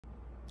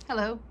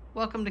Hello,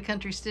 welcome to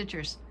Country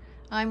Stitchers.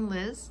 I'm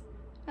Liz,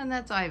 and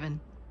that's Ivan.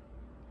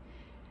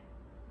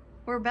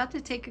 We're about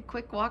to take a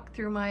quick walk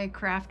through my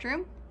craft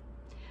room.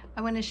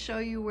 I want to show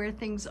you where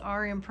things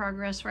are in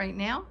progress right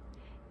now,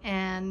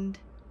 and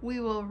we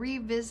will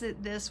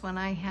revisit this when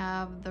I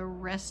have the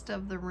rest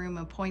of the room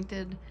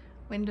appointed,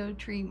 window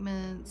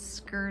treatments,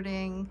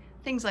 skirting,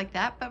 things like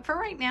that. But for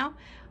right now,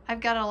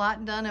 I've got a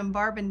lot done, and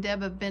Barb and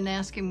Deb have been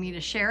asking me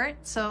to share it.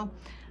 So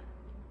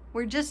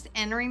we're just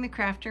entering the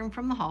craft room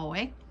from the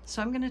hallway.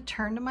 So I'm going to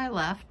turn to my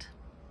left.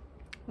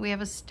 We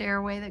have a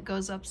stairway that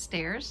goes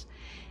upstairs,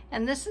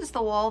 and this is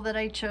the wall that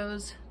I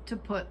chose to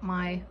put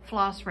my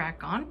floss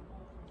rack on.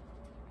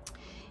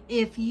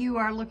 If you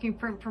are looking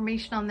for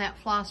information on that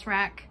floss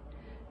rack,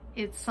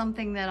 it's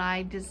something that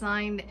I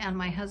designed and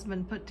my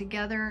husband put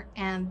together,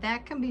 and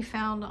that can be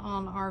found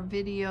on our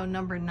video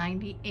number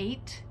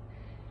 98.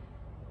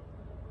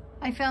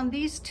 I found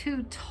these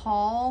two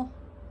tall,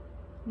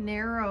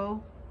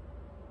 narrow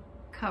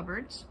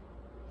cupboards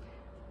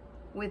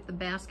with the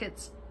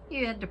baskets.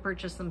 You had to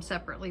purchase them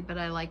separately, but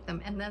I like them,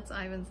 and that's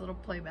Ivan's little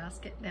play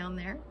basket down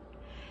there.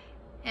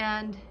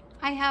 And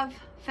I have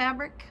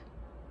fabric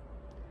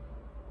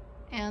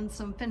and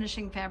some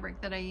finishing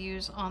fabric that I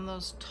use on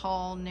those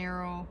tall,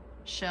 narrow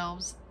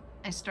shelves.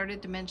 I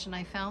started to mention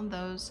I found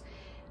those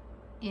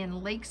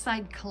in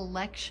Lakeside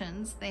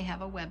Collections. They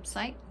have a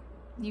website.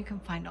 You can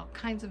find all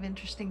kinds of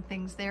interesting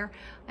things there.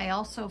 I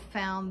also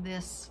found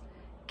this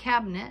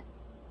cabinet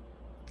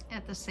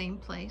at the same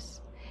place.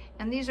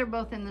 And these are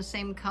both in the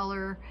same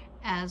color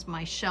as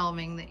my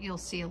shelving that you'll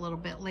see a little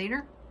bit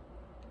later.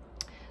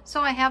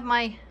 So I have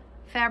my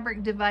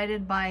fabric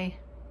divided by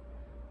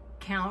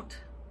count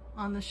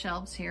on the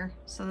shelves here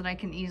so that I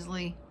can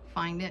easily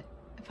find it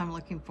if I'm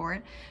looking for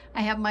it.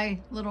 I have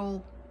my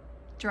little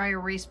dry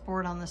erase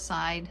board on the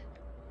side.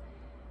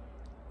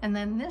 And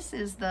then this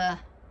is the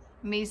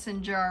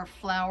mason jar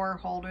flower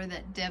holder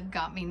that Deb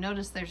got me.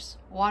 Notice there's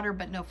water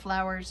but no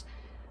flowers.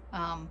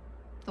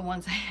 The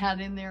ones I had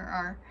in there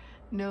are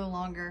no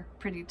longer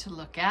pretty to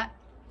look at.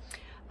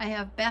 I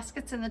have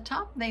baskets in the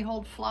top. They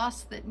hold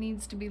floss that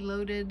needs to be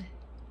loaded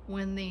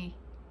when they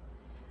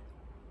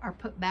are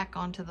put back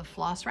onto the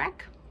floss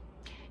rack.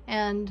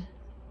 And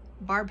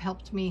Barb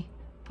helped me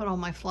put all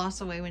my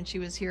floss away when she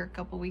was here a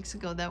couple weeks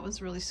ago. That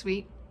was really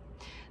sweet.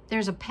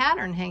 There's a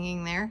pattern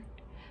hanging there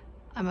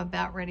I'm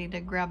about ready to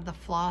grab the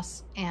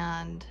floss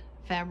and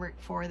fabric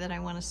for that I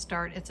want to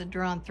start. It's a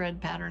drawn thread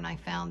pattern I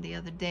found the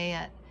other day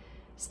at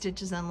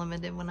Stitches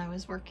Unlimited when I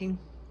was working.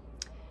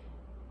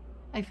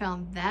 I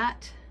found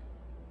that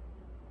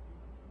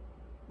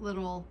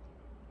little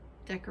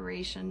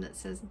decoration that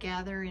says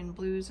gather in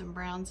blues and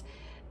browns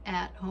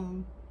at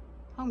Home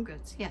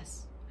Goods.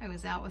 Yes, I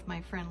was out with my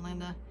friend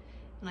Linda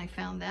and I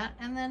found that.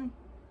 And then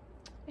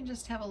I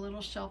just have a little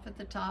shelf at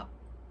the top.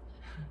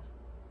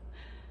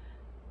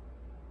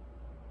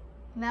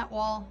 And that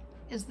wall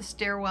is the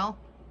stairwell.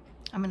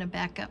 I'm going to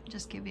back up,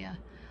 just give you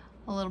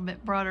a little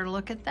bit broader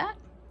look at that.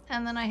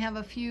 And then I have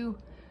a few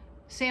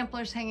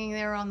samplers hanging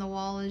there on the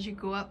wall as you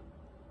go up.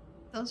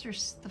 Those are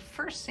the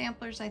first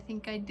samplers I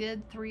think I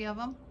did, 3 of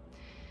them.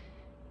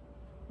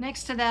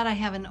 Next to that I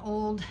have an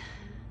old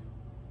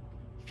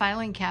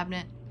filing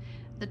cabinet.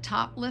 The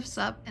top lifts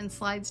up and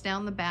slides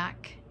down the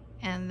back,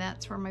 and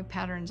that's where my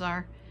patterns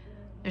are.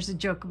 There's a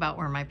joke about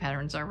where my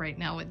patterns are right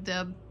now with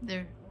Deb.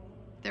 There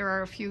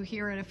are a few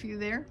here and a few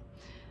there.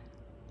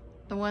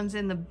 The ones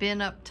in the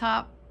bin up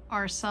top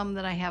are some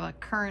that I have a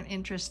current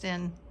interest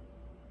in.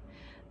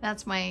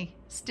 That's my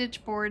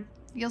stitch board.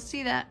 You'll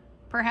see that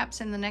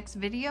perhaps in the next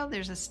video.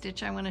 There's a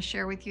stitch I want to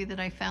share with you that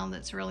I found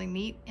that's really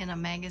neat in a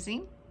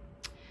magazine.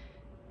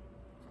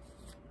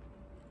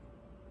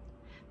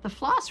 The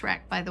floss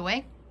rack, by the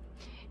way,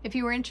 if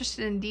you were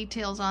interested in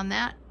details on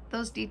that,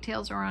 those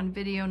details are on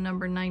video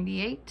number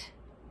 98.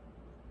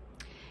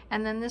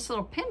 And then this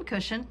little pin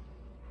cushion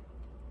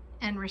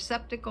and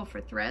receptacle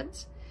for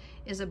threads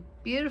is a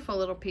beautiful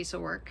little piece of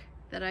work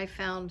that I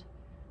found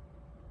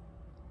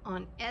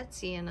on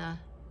Etsy in a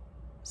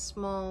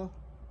small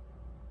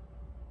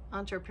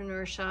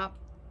entrepreneur shop,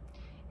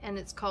 and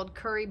it's called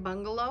Curry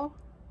Bungalow.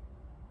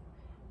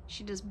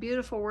 She does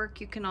beautiful work.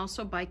 You can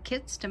also buy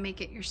kits to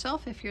make it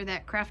yourself if you're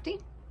that crafty.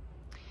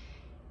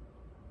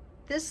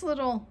 This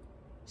little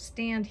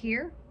stand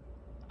here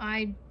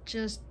I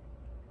just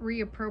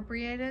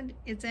reappropriated.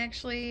 It's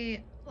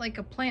actually like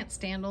a plant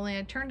stand, only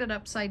I turned it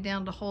upside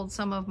down to hold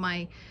some of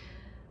my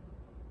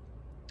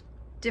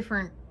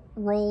different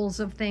rolls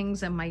of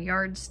things and my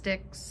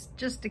yardsticks,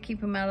 just to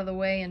keep them out of the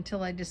way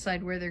until I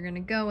decide where they're going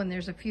to go. And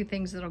there's a few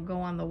things that'll go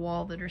on the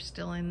wall that are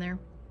still in there.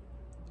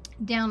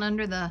 Down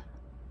under the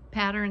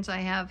patterns I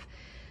have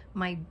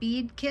my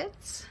bead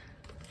kits.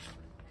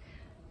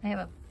 I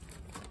have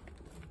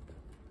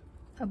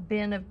a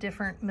bin of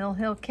different Mill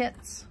Hill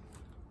kits.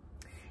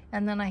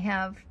 And then I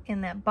have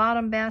in that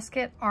bottom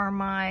basket are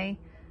my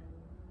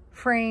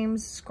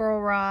frames,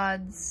 scroll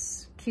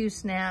rods,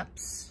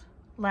 Q-snaps,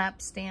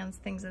 lap stands,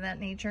 things of that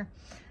nature.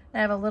 I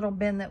have a little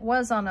bin that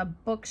was on a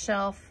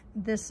bookshelf.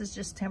 This is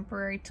just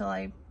temporary till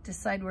I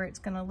decide where it's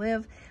going to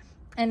live.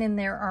 And in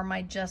there are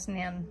my Just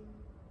Nan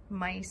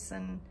mice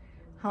and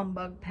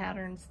humbug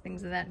patterns,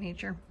 things of that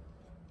nature.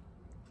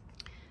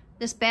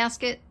 This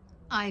basket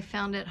I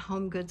found at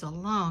Home Goods a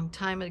long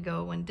time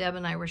ago when Deb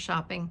and I were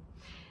shopping.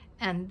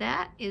 And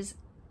that is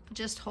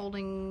just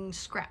holding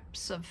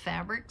scraps of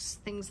fabrics,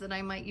 things that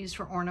I might use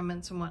for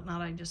ornaments and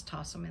whatnot. I just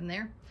toss them in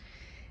there.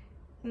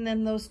 And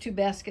then those two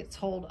baskets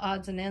hold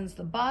odds and ends.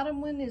 The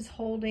bottom one is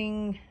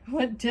holding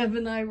what Deb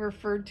and I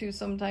refer to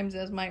sometimes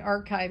as my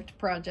archived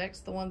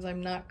projects, the ones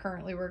I'm not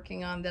currently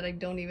working on, that I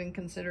don't even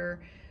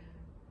consider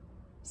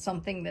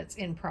something that's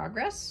in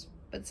progress,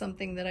 but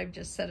something that I've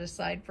just set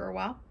aside for a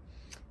while.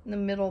 In the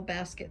middle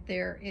basket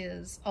there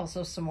is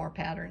also some more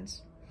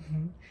patterns.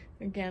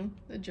 Again,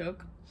 a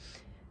joke.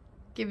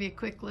 Give you a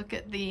quick look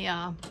at the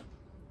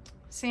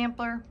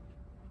sampler.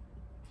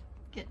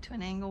 Get to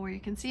an angle where you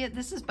can see it.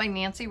 This is by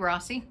Nancy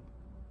Rossi.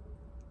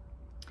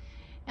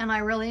 And I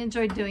really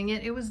enjoyed doing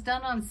it. It was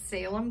done on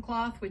Salem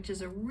cloth, which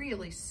is a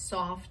really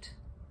soft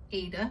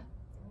Aida.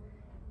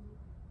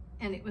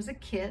 And it was a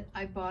kit.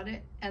 I bought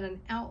it at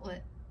an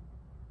outlet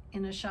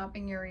in a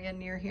shopping area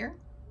near here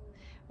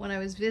when I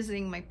was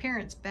visiting my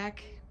parents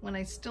back when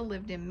I still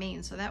lived in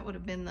Maine. So that would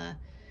have been the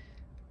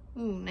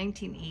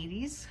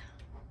 1980s,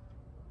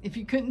 if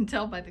you couldn't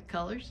tell by the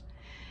colors.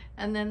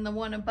 And then the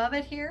one above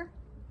it here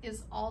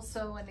is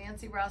also a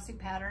Nancy Rossi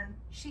pattern.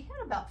 She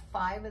had about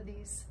 5 of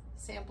these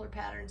sampler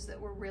patterns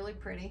that were really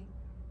pretty.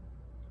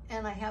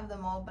 And I have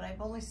them all, but I've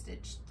only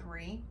stitched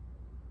 3.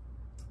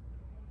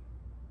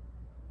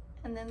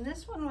 And then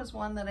this one was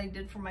one that I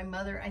did for my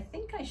mother. I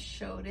think I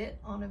showed it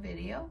on a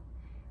video.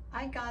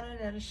 I got it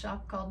at a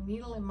shop called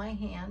Needle in My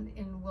Hand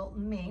in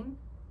Wilton, Maine.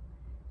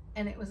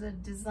 And it was a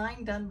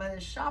design done by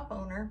the shop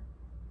owner.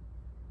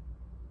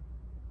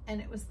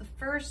 And it was the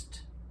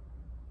first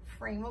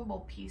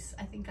frameable piece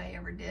I think I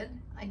ever did.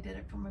 I did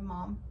it for my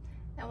mom.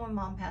 And when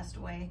Mom passed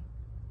away,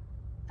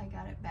 I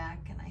got it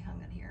back and I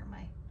hung it here in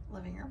my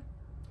living room.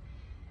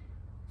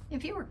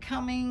 If you were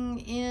coming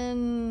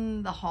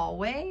in the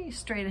hallway,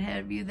 straight ahead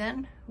of you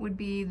then would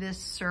be this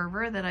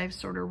server that I've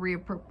sort of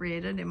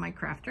reappropriated in my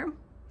craft room.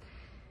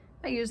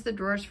 I use the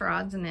drawers for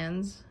odds and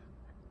ends.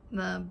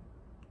 The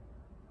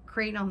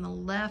crate on the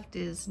left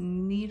is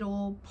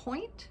needle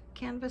point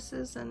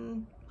canvases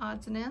and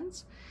odds and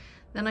ends.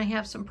 Then I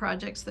have some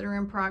projects that are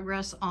in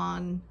progress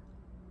on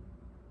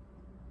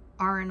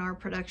R&R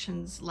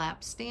Productions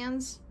lap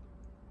stands,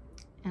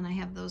 and I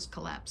have those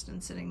collapsed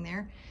and sitting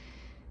there.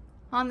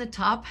 On the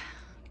top,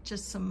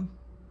 just some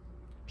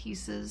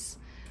pieces.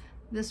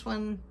 This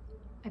one,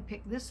 I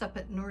picked this up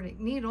at Nordic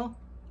Needle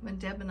when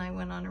Deb and I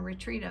went on a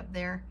retreat up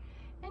there,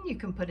 and you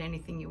can put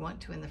anything you want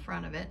to in the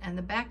front of it. And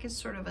the back is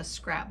sort of a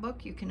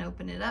scrapbook. You can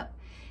open it up,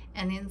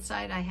 and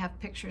inside I have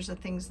pictures of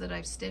things that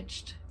I've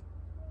stitched.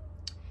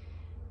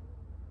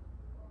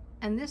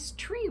 And this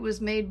tree was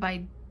made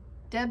by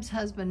Deb's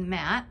husband,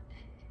 Matt,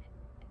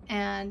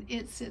 and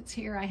it sits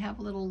here. I have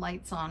little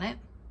lights on it.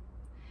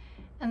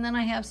 And then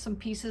I have some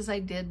pieces I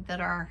did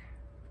that are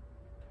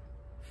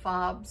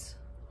fobs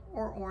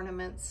or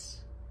ornaments.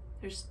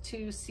 There's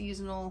 2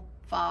 seasonal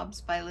fobs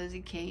by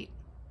Lizzie Kate.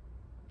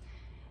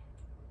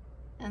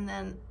 And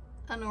then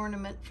an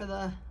ornament for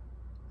the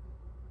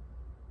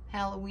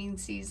Halloween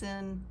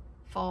season,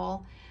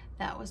 fall.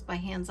 That was by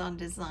Hands On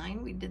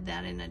Design. We did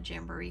that in a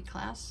Jamboree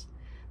class.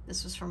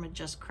 This was from a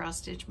Just Cross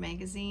Stitch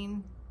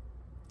magazine.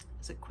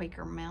 It's a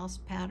Quaker Mouse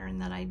pattern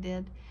that I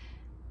did.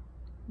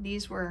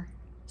 These were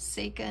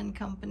Seika and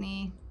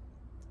Company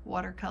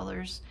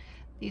watercolors.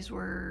 These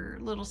were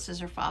little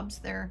scissor fobs.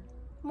 They're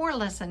more or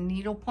less a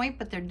needle point,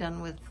 but they're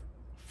done with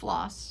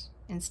floss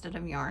instead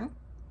of yarn.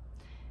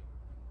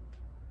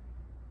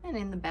 And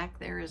in the back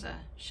there is a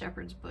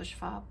shepherd's bush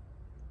fob.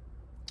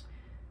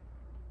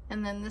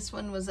 And then this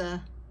one was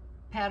a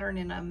pattern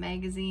in a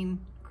magazine,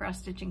 Cross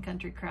Stitching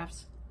Country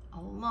Crafts, a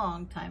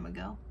long time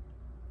ago.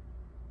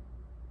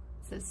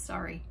 It says,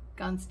 sorry,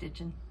 gone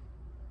stitching.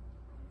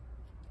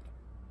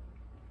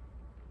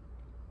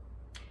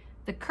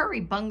 The Curry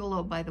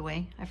Bungalow, by the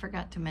way, I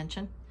forgot to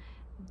mention,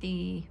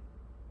 the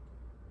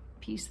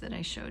piece that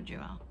I showed you,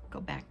 I'll go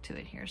back to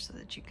it here so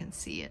that you can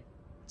see it,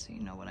 so you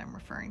know what I'm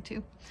referring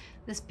to.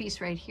 This piece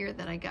right here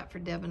that I got for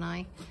Deb and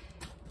I,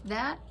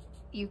 that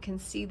you can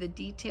see the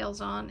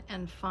details on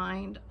and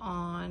find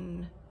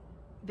on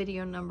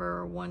video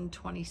number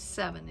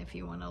 127 if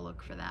you want to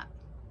look for that.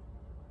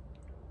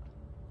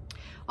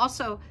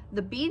 Also,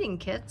 the beading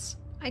kits,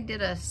 I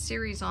did a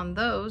series on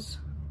those,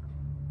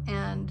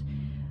 and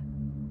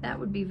that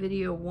would be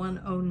video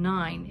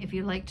 109 if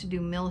you like to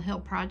do Mill Hill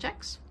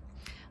projects.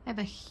 I have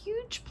a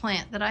huge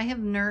plant that I have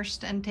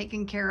nursed and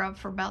taken care of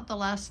for about the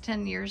last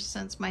 10 years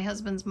since my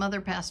husband's mother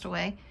passed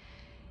away.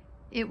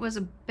 It was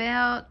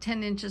about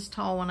 10 inches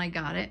tall when I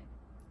got it,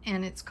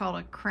 and it's called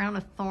a crown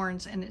of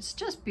thorns, and it's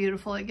just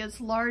beautiful. It gets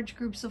large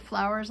groups of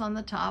flowers on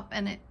the top,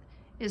 and it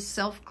is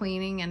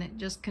self-cleaning, and it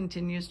just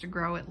continues to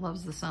grow. It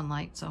loves the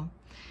sunlight, so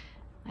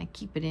I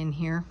keep it in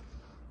here.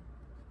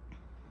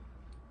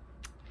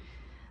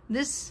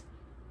 This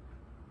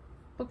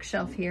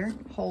bookshelf here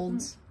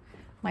holds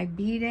my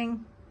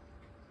beading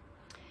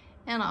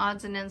and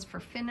odds and ends for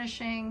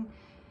finishing.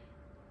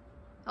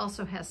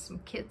 Also has some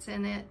kits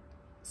in it,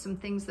 some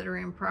things that are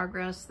in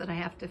progress that I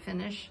have to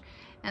finish,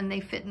 and they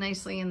fit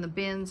nicely in the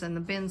bins, and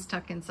the bins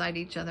tuck inside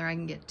each other. I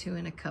can get 2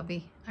 in a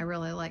cubby. I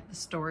really like the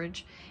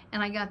storage,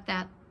 and I got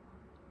that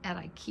at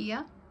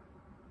IKEA.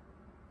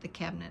 The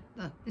cabinet,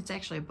 it's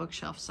actually a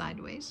bookshelf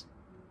sideways.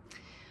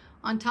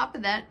 On top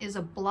of that is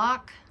a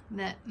block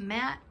that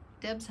Matt,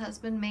 Deb's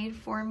husband, made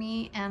for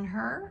me and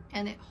her,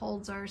 and it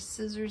holds our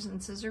scissors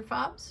and scissor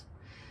fobs.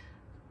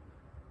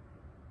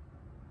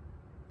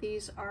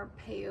 These are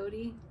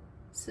peyote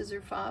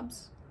scissor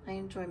fobs. I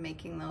enjoy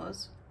making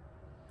those.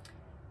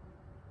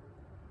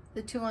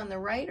 The 2 on the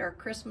right are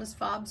Christmas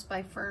fobs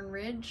by Fern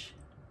Ridge.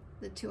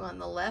 The 2 on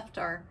the left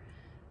are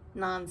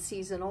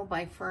Non-Seasonal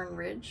by Fern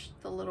Ridge.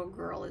 The little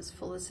girl is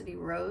Felicity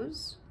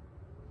Rose,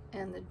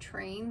 and the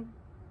train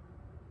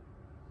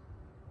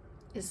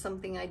is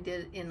something I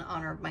did in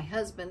honor of my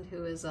husband,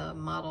 who is a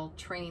model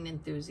train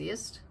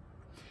enthusiast.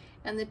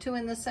 And the 2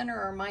 in the center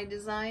are my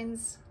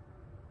designs.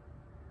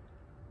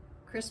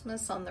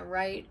 Christmas on the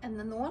right, and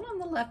then the one on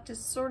the left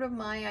is sort of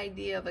my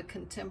idea of a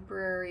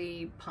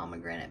contemporary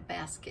pomegranate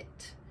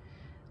basket,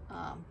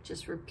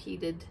 just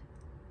repeated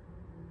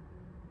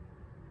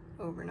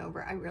over and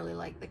over. I really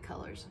like the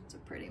colors. It's a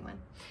pretty one.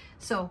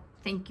 So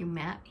thank you,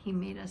 Matt. He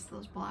made us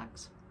those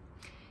blocks.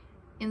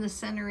 In the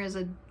center is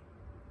a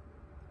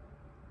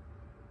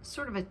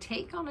sort of a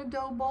take on a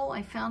dough bowl.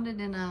 I found it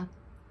in a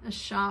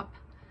shop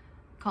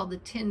called the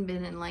Tin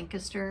Bin in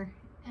Lancaster.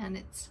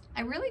 And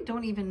I really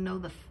don't even know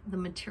the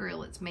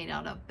material it's made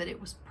out of, but it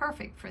was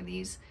perfect for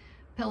these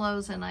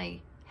pillows, and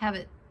I have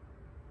it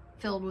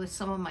filled with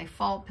some of my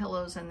fall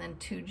pillows, and then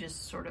 2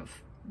 just sort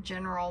of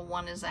general.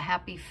 One is a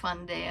happy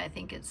fun day, I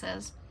think it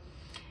says,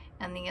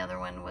 and the other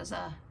one was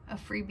a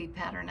freebie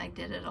pattern I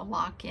did at a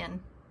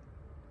lock-in.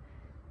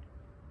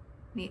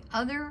 The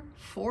other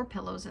 4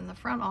 pillows in the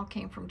front all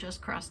came from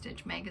Just Cross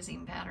Stitch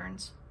magazine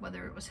patterns,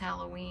 whether it was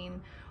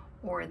Halloween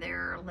or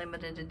their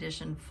limited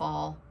edition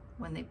fall,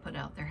 when they put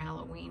out their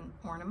Halloween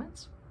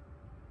ornaments.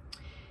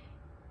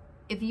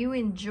 If you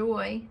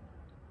enjoy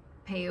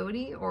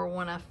peyote or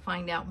want to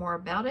find out more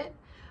about it,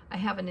 I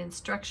have an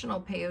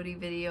instructional peyote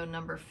video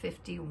number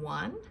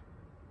 51.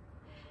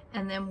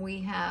 And then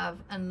we have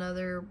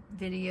another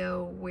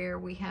video where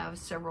we have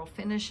several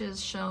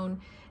finishes shown,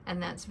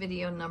 and that's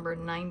video number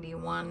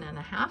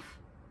 91.5.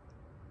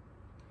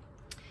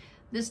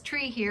 This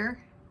tree here,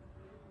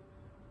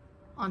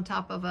 on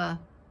top of a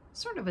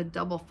sort of a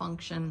double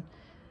function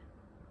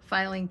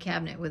filing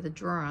cabinet with a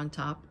drawer on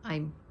top.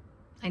 I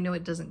know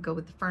it doesn't go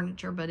with the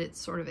furniture, but it's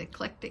sort of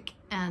eclectic,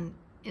 and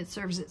it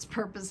serves its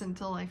purpose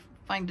until I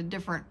find a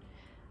different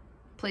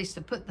place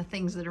to put the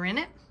things that are in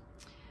it.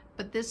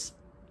 But this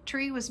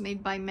tree was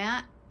made by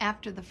Matt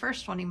after the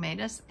first one he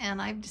made us,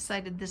 and I've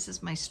decided this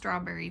is my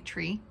strawberry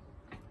tree.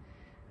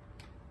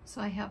 So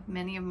I have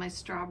many of my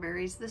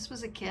strawberries. This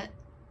was a kit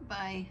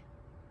by,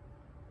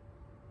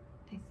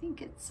 I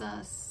think it's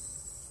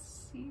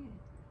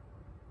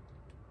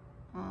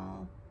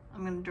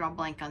I'm going to draw a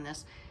blank on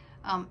this.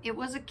 It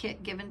was a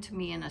kit given to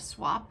me in a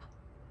swap,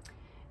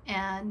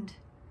 and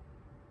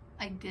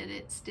I did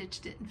it,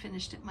 stitched it, and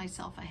finished it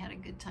myself. I had a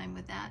good time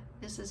with that.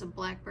 This is a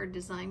Blackbird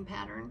design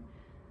pattern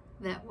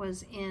that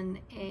was in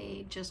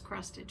a Just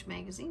Cross Stitch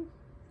magazine.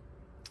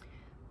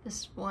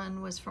 This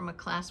one was from a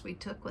class we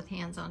took with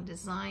Hands on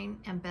Design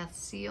and Beth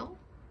Seal.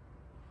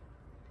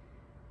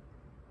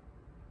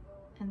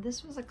 And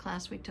this was a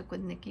class we took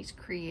with Nikki's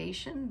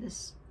Creation,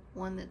 this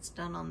one that's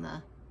done on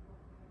the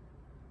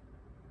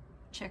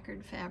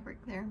checkered fabric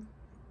there.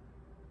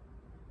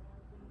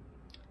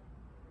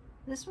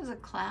 This was a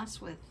class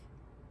with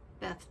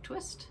Beth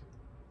Twist,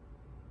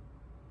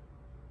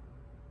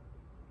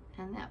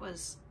 and that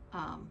was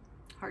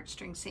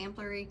heartstring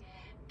samplery,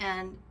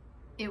 and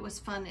it was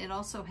fun. It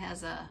also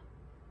has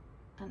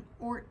an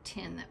Ort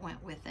tin that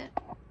went with it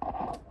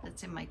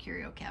that's in my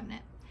curio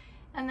cabinet,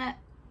 and that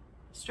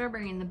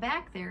strawberry in the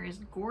back there is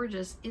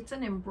gorgeous. It's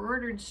an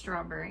embroidered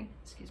strawberry.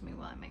 Excuse me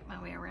while I make my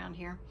way around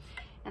here.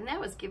 And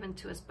that was given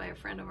to us by a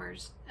friend of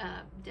ours.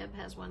 Deb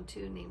has one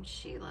too, named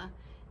Sheila.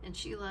 And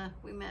Sheila,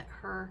 we met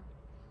her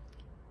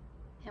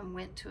and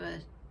went to a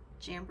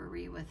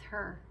jamboree with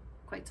her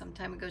quite some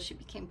time ago. She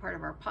became part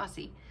of our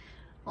posse.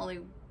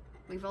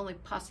 We've only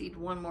posseed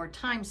one more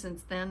time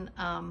since then,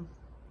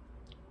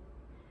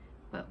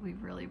 but we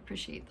really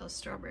appreciate those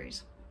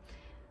strawberries.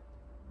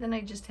 Then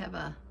I just have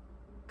a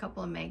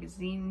couple of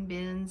magazine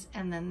bins,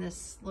 and then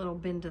this little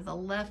bin to the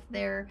left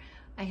there,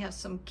 I have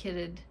some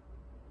kitted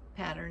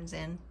patterns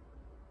in.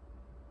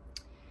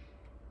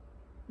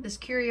 This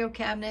curio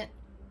cabinet,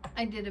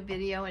 I did a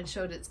video and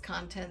showed its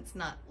contents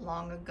not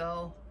long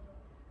ago.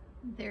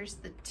 There's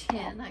the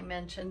tin I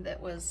mentioned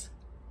that was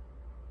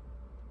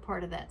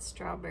part of that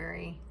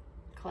strawberry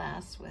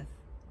class with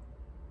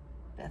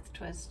Beth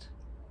Twist.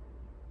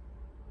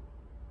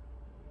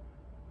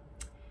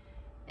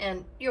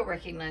 And you'll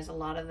recognize a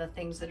lot of the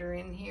things that are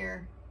in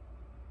here,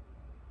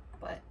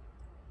 but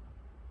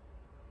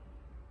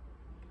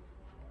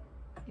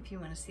if if you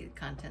want to see the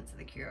contents of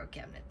the curio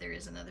cabinet. There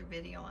is another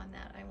video on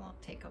that. I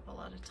won't take up a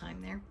lot of time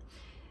there.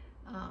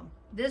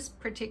 This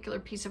particular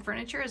piece of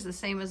furniture is the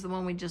same as the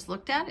one we just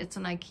looked at. It's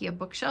an IKEA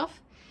bookshelf.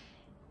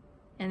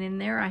 And in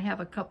there I have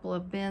a couple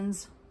of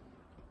bins.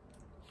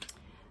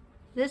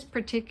 This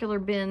particular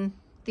bin,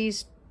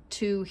 these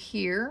two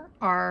here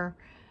are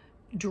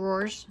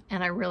drawers,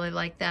 and I really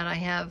like that. I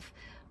have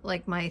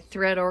like my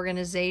thread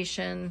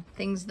organization,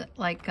 things that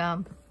like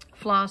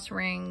floss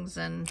rings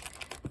and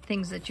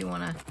things that you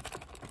want to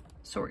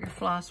sort your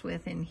floss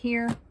with in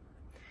here. And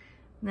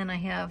then I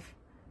have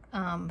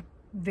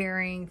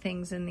varying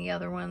things in the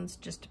other ones,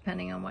 just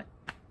depending on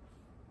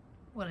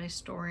what I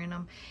store in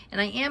them.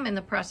 And I am in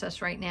the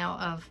process right now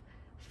of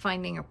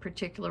finding a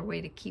particular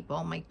way to keep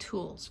all my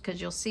tools, because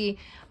you'll see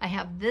I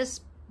have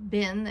this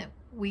bin that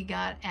we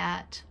got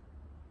at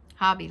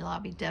Hobby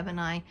Lobby. Deb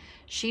and I,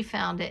 she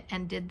found it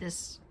and did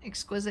this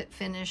exquisite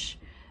finish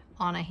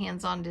on a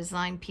hands-on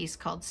design piece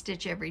called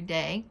Stitch Every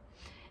Day.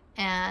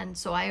 And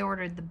so I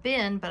ordered the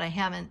bin, but I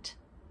haven't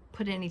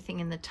put anything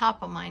in the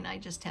top of mine. I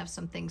just have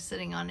some things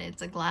sitting on it.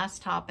 It's a glass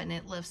top and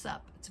it lifts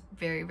up. It's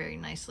very, very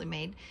nicely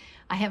made.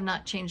 I have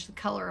not changed the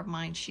color of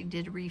mine. She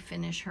did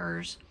refinish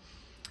hers.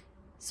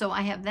 So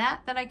I have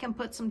that I can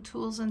put some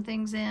tools and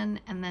things in,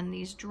 and then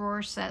these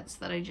drawer sets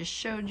that I just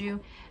showed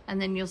you.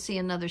 And then you'll see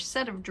another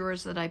set of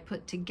drawers that I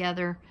put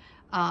together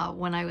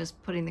when I was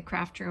putting the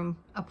craft room,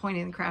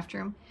 appointing the craft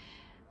room.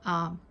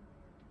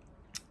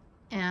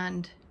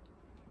 And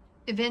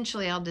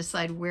eventually I'll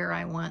decide where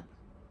I want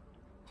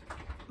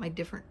my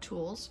different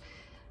tools.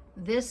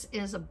 This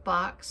is a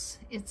box.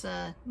 It's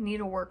a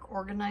needlework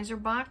organizer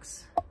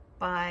box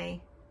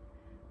by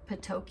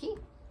Patoki.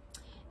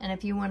 And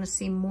if you want to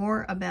see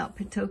more about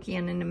Patoki,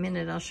 and in a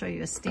minute I'll show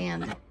you a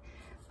stand.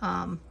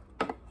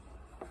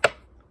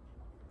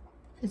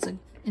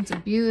 It's a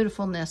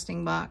beautiful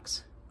nesting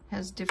box.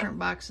 Has different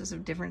boxes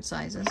of different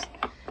sizes.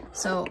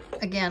 So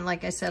again,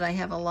 like I said, I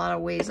have a lot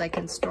of ways I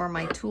can store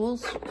my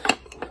tools.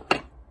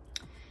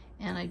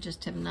 And I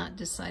just have not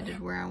decided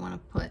where I want to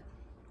put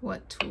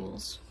what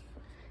tools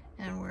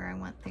and where I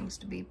want things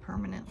to be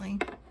permanently.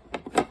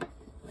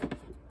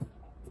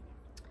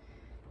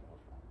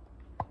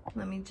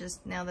 Let me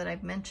just, now that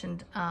I've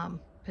mentioned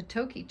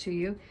Patoki to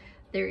you,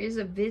 there is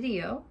a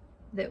video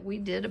that we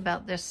did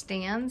about the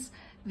stands,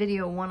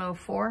 video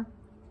 104.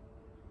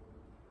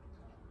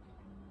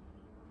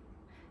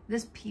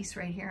 This piece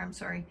right here, I'm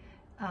sorry,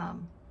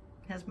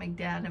 has my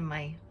dad and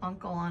my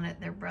uncle on it,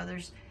 they're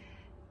brothers,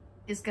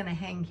 is going to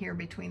hang here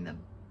between the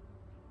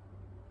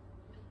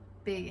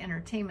big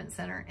entertainment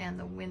center and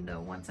the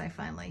window once I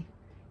finally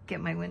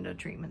get my window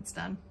treatments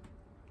done.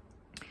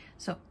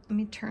 So let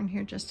me turn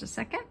here just a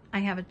second. I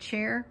have a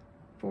chair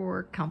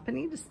for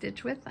company to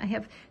stitch with. I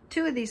have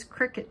two of these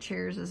cricket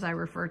chairs, as I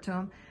refer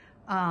to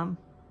them.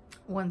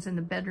 One's in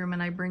the bedroom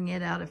and I bring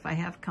it out if I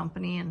have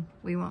company and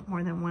we want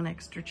more than one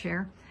extra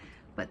chair.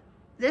 But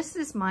this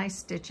is my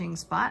stitching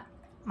spot,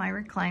 my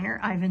recliner.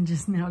 Ivan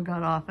just now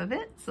got off of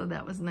it, so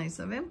that was nice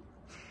of him.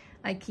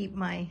 I keep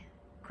my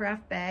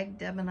craft bag.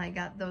 Deb and I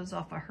got those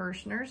off of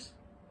Hirschner's.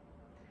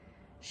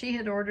 She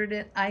had ordered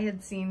it. I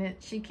had seen it.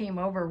 She came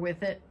over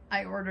with it.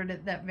 I ordered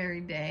it that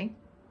very day.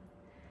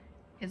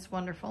 It's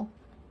wonderful.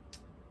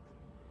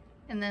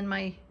 And then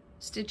my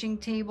stitching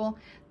table.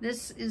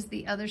 This is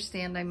the other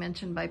stand I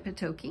mentioned by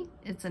Patoki.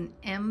 It's an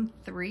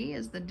M3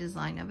 is the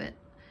design of it.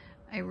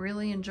 I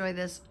really enjoy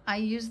this. I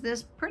use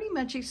this pretty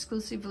much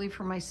exclusively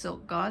for my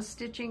silk gauze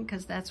stitching,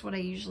 because that's what I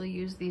usually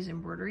use these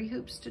embroidery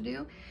hoops to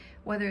do.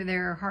 Whether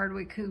they're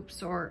Hardwick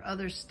hoops or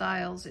other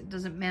styles, it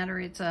doesn't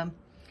matter. It's a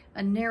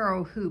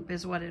narrow hoop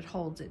is what it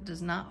holds. It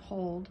does not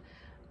hold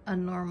a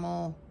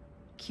normal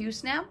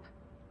Q-snap,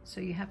 so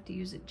you have to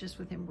use it just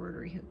with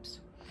embroidery hoops.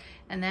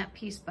 And that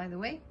piece, by the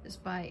way, is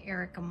by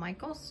Erica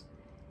Michaels,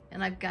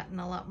 and I've gotten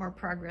a lot more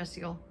progress.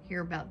 You'll hear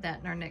about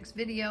that in our next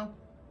video.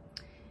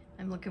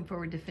 I'm looking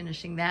forward to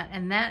finishing that,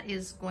 and that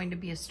is going to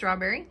be a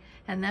strawberry,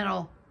 and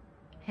that'll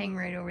hang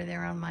right over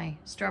there on my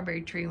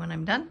strawberry tree when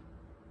I'm done.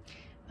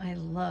 I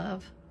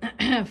love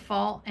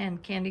fall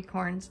and candy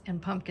corns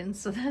and pumpkins,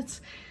 so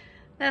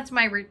that's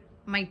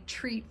my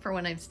treat for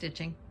when I'm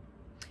stitching.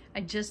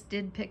 I just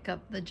did pick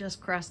up the Just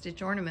Cross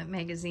Stitch Ornament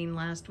magazine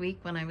last week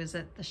when I was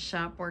at the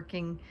shop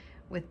working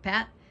with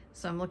Pat,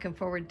 so I'm looking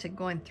forward to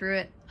going through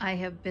it. I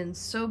have been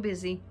so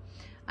busy.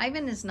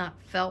 Ivan has not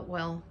felt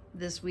well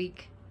this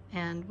week,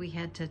 and we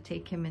had to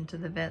take him into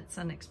the vets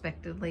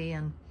unexpectedly,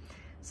 and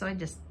so I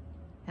just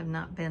have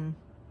not been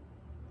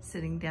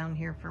sitting down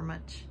here for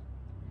much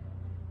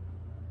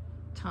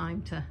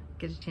time to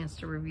get a chance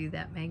to review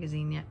that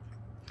magazine yet.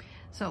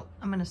 So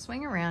I'm going to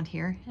swing around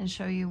here and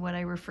show you what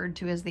I referred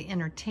to as the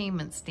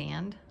entertainment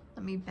stand.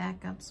 Let me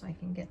back up so I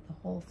can get the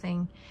whole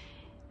thing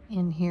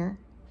in here.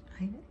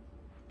 Ivan,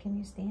 can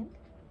you stand,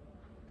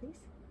 please?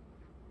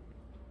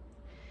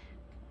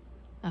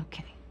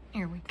 Okay,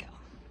 here we go.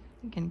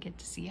 You're going to get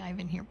to see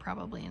Ivan here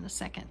probably in a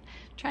second.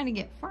 Trying to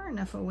get far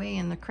enough away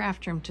in the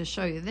craft room to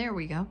show you. There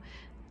we go.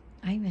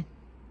 Ivan.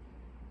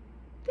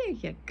 There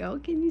you go.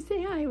 Can you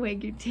say hi,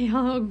 wag your tail?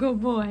 Oh,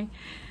 good boy.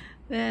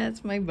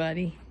 That's my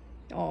buddy.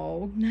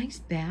 Oh, nice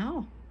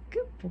bow.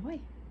 Good boy.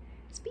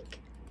 Speak.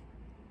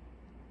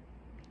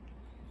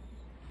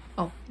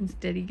 Oh,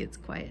 instead he gets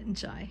quiet and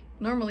shy.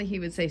 Normally he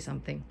would say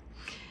something.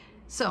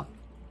 So,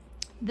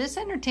 this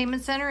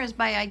entertainment center is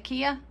by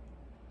IKEA.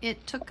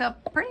 It took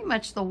up pretty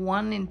much the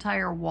one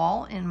entire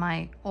wall in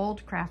my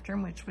old craft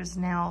room, which was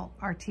now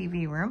our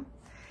TV room.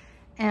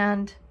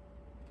 And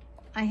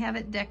I have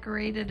it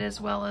decorated as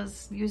well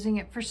as using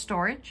it for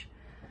storage.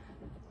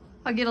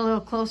 I'll get a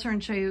little closer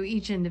and show you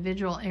each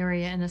individual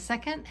area in a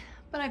second,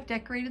 but I've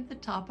decorated the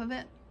top of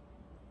it.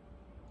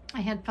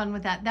 I had fun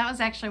with that. That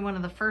was actually one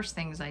of the first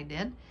things I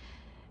did.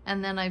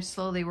 And then I've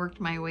slowly worked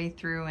my way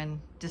through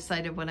and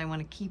decided what I want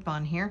to keep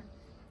on here.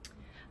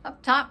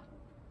 Up top,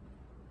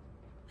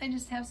 I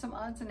just have some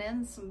odds and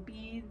ends, some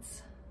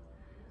beads,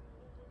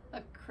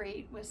 a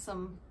crate with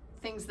some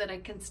things that I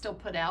can still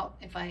put out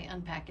if I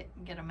unpack it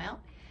and get them out.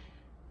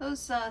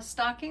 Those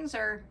stockings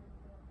are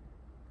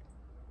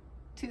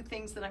two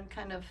things that I'm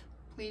kind of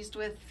pleased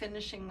with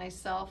finishing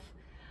myself.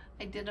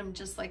 I did them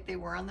just like they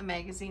were on the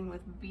magazine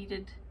with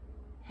beaded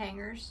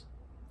hangers.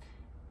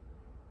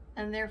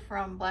 And they're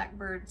from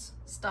Blackbird's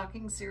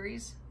stocking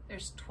series.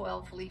 There's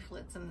 12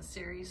 leaflets in the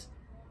series.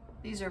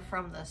 These are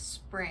from the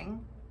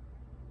spring.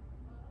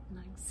 I'm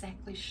not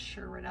exactly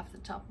sure right off the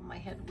top of my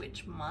head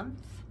which month.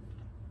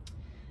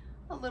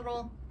 A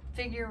little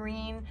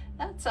figurine.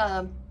 That's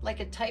like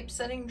a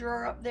typesetting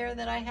drawer up there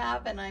that I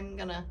have, and I'm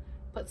gonna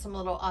put some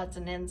little odds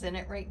and ends in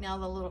it. Right now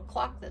the little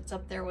clock that's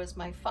up there was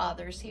my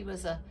father's. He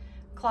was a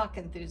clock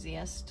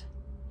enthusiast.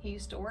 He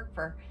used to work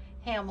for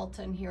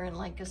Hamilton here in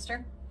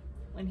Lancaster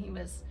when he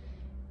was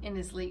in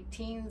his late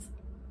teens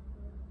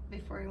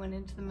before he went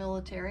into the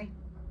military.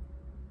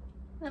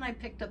 Then I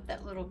picked up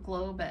that little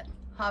globe at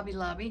Hobby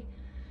Lobby,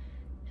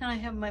 and I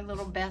have my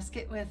little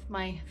basket with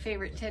my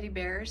favorite teddy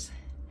bears.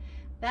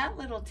 That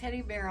little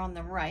teddy bear on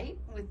the right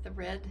with the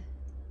red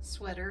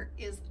sweater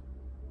is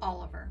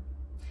Oliver.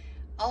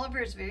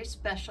 Oliver is very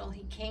special.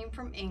 He came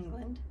from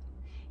England.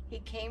 He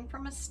came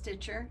from a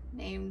stitcher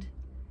named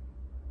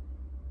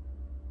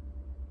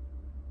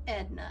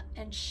Edna,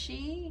 and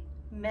she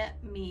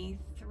met me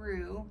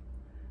through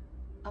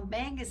a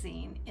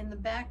magazine. In the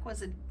back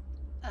was a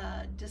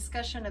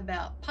discussion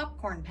about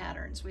popcorn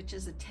patterns, which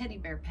is a teddy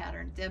bear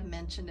pattern. Deb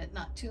mentioned it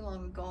not too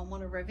long ago in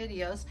one of our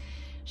videos.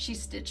 She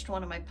stitched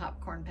one of my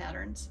popcorn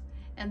patterns,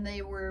 and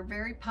they were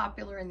very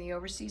popular in the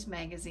overseas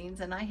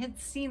magazines, and I had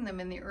seen them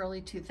in the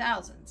early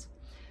 2000s.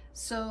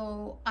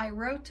 So I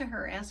wrote to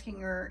her asking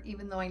her,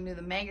 even though I knew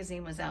the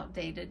magazine was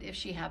outdated, if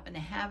she happened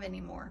to have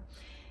any more.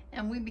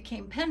 And we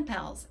became pen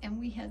pals, and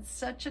we had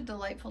such a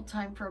delightful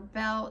time for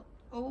about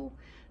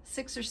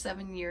 6 or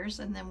 7 years,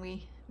 and then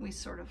we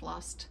sort of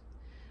lost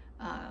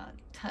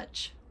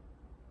touch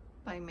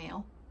by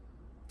mail.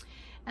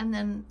 And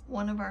then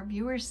one of our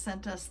viewers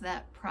sent us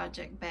that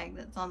project bag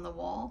that's on the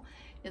wall.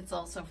 It's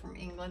also from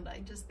England. I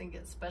just think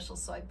it's special,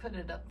 so I put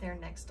it up there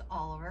next to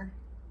Oliver.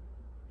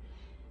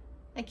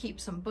 I keep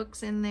some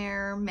books in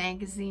there,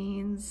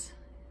 magazines.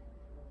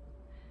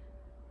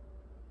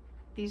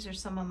 These are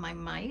some of my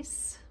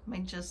mice, my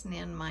Just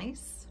Nan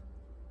mice.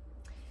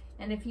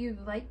 And if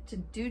you'd like to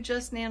do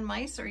Just Nan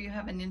mice or you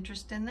have an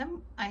interest in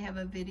them, I have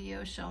a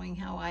video showing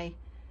how I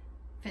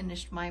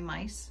finished my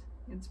mice.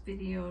 It's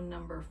video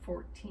number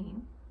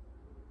 14.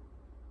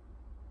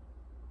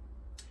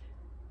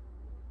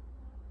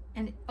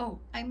 And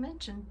I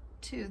mentioned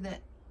too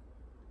that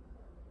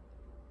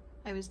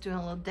I was doing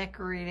a little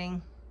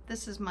decorating.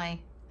 This is my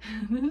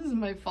this is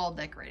my fall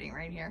decorating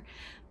right here.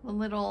 The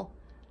little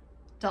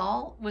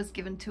doll was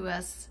given to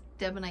us.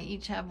 Deb and I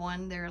each have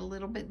one. They're a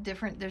little bit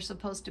different. They're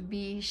supposed to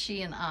be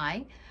she and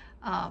I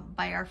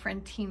by our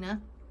friend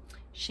Tina.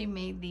 She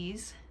made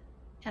these,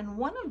 and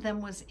one of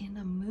them was in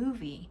a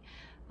movie.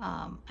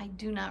 I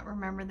do not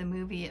remember the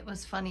movie. It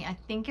was funny. I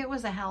think it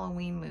was a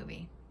Halloween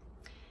movie.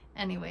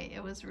 Anyway,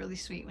 it was really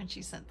sweet when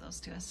she sent those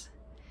to us.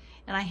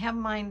 And I have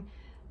mine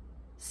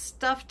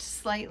stuffed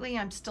slightly.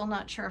 I'm still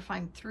not sure if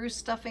I'm through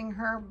stuffing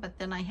her, but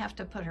then I have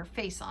to put her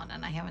face on,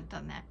 and I haven't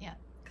done that yet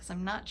because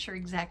I'm not sure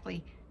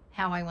exactly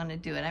how I want to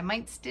do it. I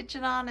might stitch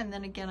it on, and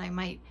then again I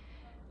might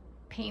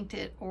paint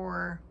it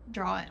or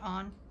draw it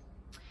on.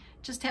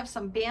 Just have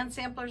some band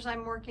samplers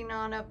I'm working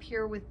on up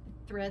here with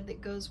the thread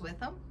that goes with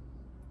them,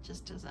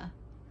 just as a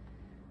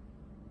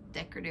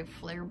decorative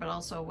flair, but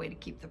also a way to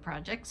keep the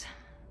projects.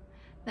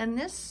 Then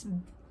this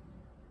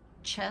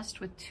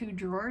chest with 2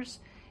 drawers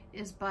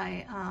is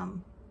by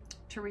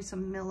Teresa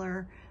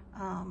Miller.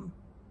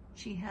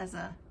 She has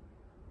a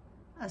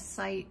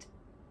site,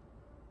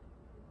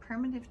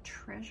 Primitive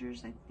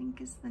Treasures, I think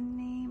is the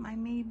name. I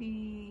may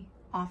be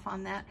off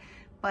on that,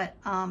 but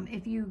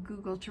if you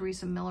Google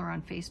Teresa Miller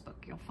on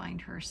Facebook, you'll find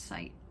her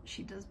site.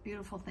 She does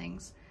beautiful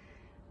things,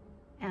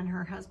 and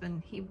her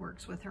husband, he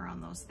works with her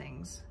on those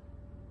things.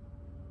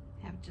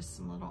 Have just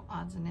some little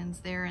odds and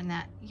ends there, and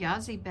that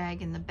Yazzie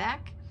bag in the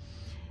back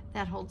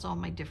that holds all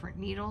my different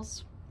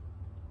needles.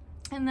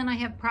 And then I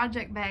have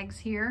project bags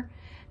here,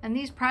 and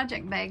these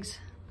project bags,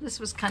 this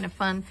was kind of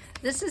fun.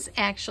 This is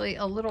actually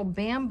a little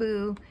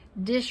bamboo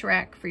dish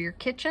rack for your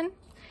kitchen,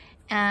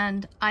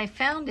 and I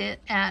found it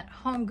at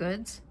Home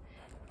Goods,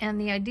 and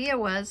the idea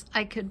was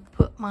I could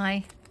put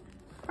my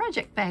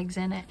project bags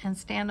in it and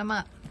stand them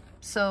up.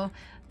 So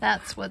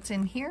that's what's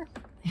in here.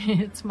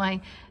 It's my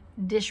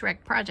dish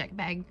rack project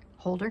bag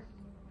holder.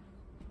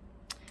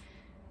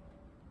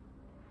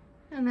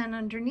 And then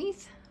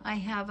underneath I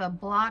have a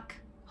block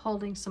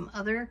holding some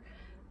other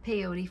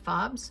peyote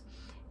fobs.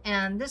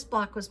 And this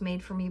block was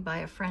made for me by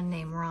a friend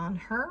named Ron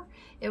Herr.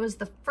 It was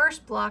the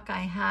first block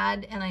I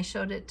had, and I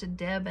showed it to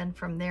Deb, and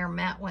from there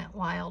Matt went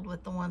wild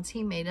with the ones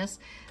he made us.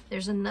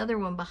 There's another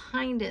one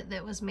behind it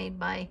that was made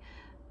by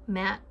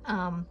Matt,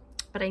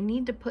 but I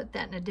need to put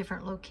that in a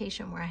different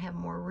location where I have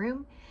more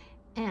room,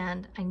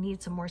 and I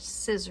need some more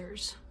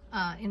scissors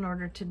in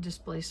order to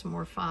display some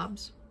more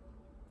fobs.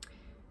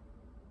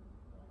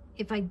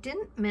 If I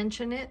didn't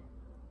mention it,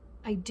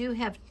 I do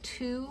have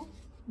 2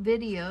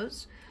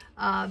 videos.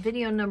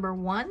 Video number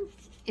 1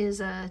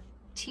 is a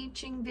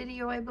teaching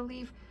video, I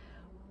believe,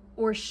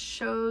 or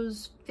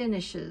shows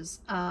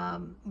finishes.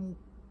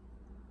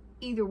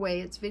 Either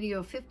way, it's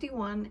video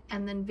 51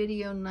 and then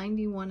video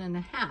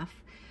 91.5.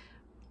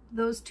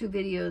 Those 2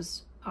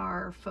 videos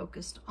are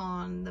focused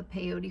on the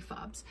peyote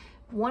fobs.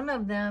 One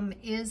of them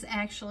is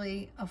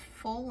actually a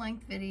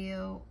full-length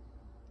video,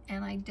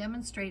 and I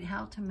demonstrate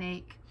how to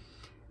make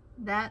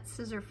that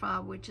scissor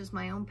fob, which is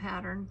my own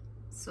pattern,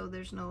 so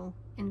there's no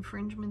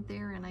infringement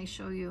there, and I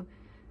show you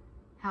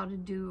how to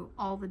do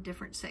all the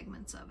different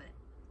segments of it.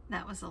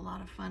 That was a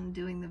lot of fun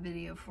doing the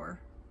video for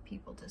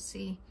people to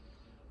see.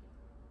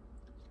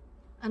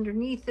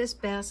 Underneath this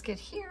basket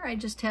here, I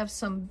just have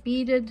some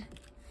beaded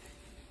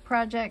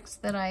projects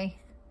that I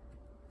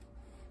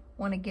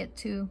want to get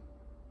to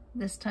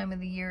this time of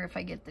the year if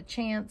I get the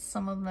chance.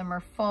 Some of them are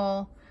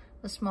fall.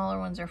 The smaller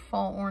ones are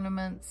fall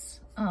ornaments.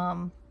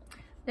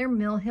 They're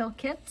Mill Hill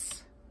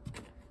kits.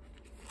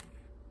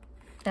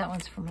 That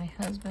one's for my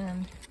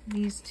husband.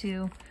 These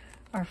 2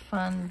 are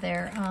fun.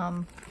 They're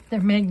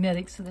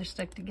magnetic, so they're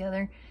stuck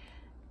together.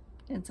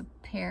 It's a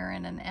pear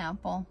and an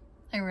apple.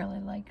 I really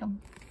like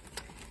them.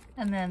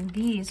 And then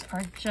these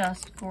are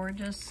just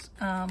gorgeous.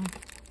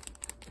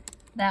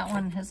 That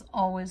one has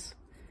always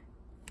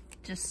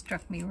just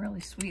struck me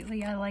really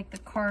sweetly. I like the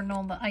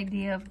cardinal, the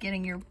idea of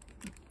getting your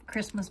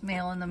Christmas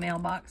mail in the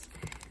mailbox.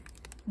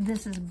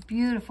 This is a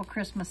beautiful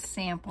Christmas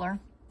sampler.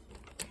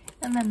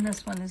 And then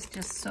this one is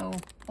just so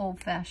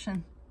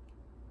old-fashioned.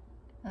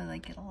 I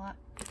like it a lot.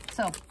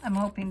 So I'm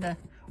hoping to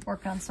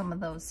work on some of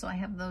those. So I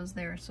have those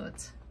there, so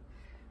it's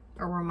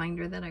a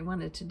reminder that I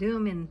wanted to do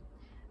them. In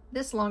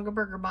this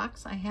Longaberger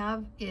box I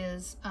have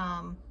is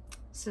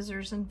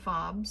scissors and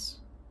fobs.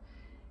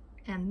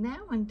 And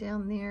that one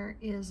down there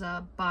is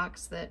a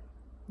box that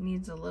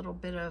needs a little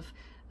bit of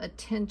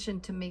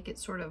attention to make it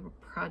sort of a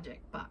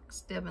project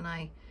box. Deb and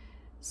I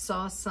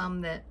saw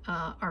some that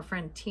our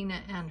friend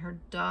Tina and her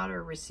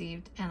daughter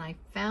received, and I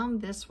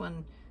found this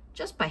one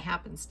just by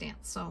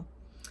happenstance. So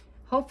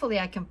hopefully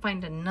I can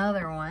find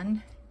another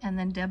one, and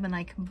then Deb and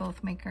I can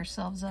both make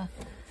ourselves a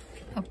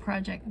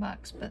project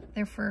box. But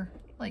they're for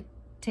like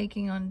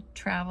taking on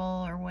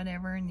travel or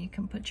whatever, and you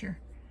can put your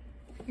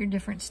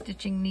different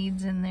stitching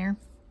needs in there.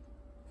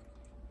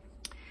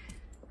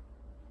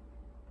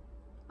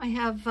 I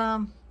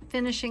have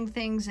finishing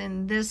things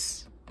in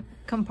this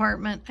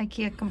compartment,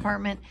 IKEA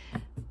compartment.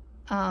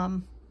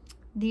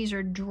 These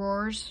are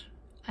drawers.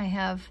 I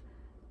have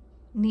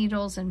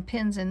needles and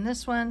pins in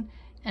this one,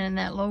 and in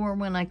that lower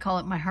one I call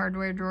it my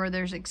hardware drawer.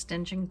 There's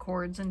extension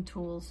cords and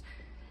tools,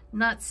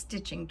 not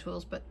stitching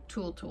tools, but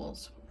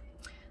tools.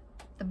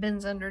 The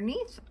bins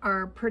underneath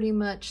are pretty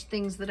much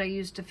things that I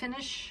use to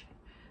finish,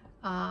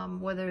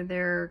 whether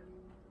they're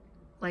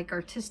like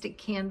artistic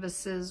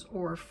canvases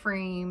or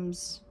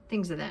frames,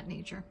 things of that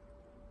nature.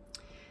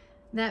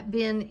 That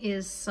bin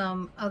is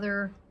some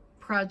other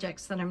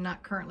projects that I'm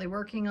not currently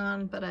working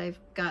on, but I've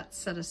got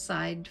set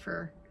aside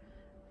for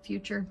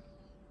future.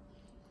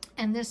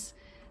 And this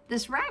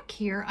rack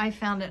here I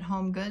found at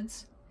Home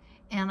Goods,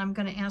 and I'm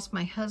going to ask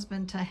my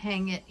husband to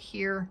hang it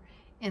here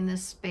in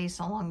this space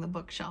along the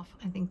bookshelf.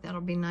 I think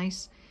that'll be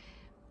nice.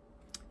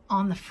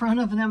 On the front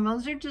of them,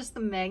 those are just the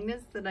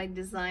magnets that I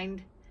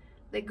designed.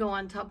 They go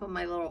on top of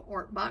my little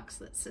Ort box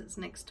that sits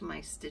next to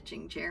my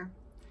stitching chair,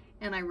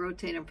 and I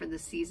rotate them for the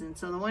season.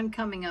 So the one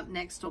coming up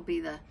next will be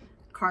the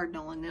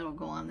cardinal, and it'll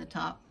go on the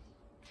top.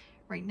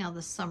 Right now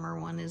the summer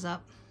one is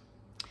up.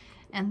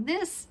 And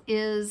this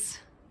is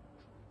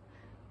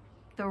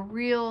the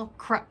real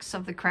crux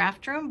of the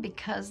craft room,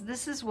 because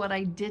this is what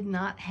I did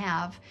not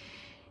have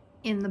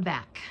in the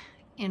back,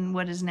 in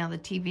what is now the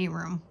TV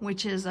room,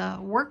 which is a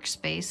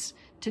workspace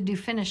to do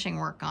finishing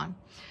work on.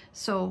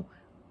 So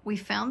we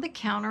found the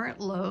counter at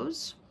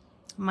Lowe's.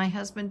 My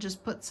husband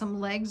just put some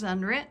legs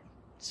under it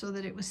so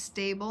that it was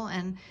stable,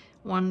 and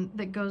one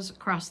that goes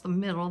across the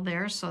middle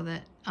there so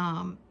that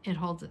it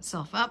holds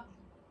itself up.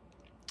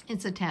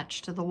 It's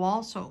attached to the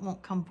wall so it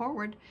won't come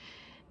forward,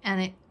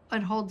 and it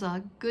holds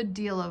a good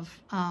deal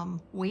of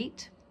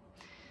weight.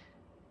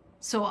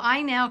 So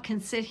I now can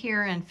sit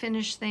here and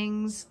finish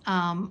things,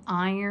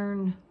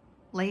 iron,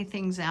 lay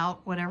things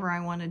out, whatever I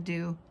want to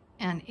do,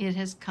 and it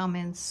has come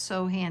in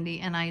so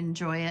handy, and I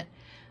enjoy it.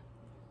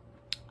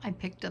 I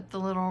picked up the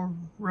little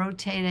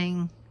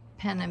rotating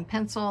pen and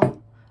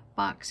pencil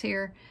box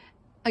here,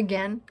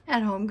 again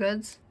at Home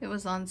Goods. It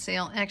was on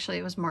sale. Actually,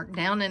 it was marked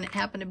down, and it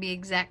happened to be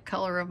exact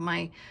color of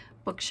my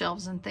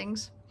bookshelves and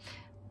things.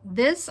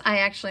 This I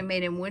actually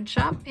made in wood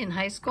shop in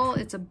high school.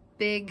 It's a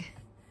big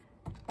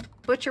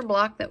butcher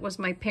block that was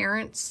my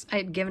parents'. I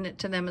had given it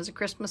to them as a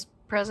Christmas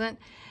present,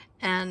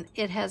 and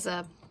it has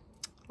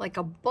like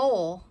a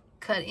bowl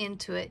cut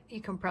into it. You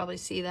can probably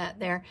see that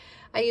there.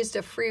 I used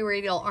a free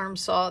radial arm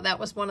saw. That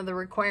was one of the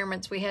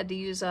requirements. We had to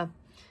use a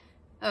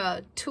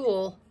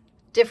tool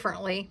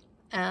differently,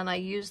 and I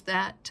used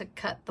that to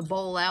cut the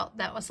bowl out.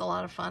 That was a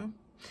lot of fun.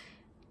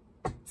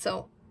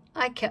 So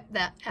I kept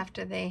that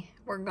after they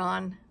were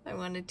gone. I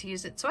wanted to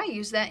use it. So I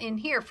use that in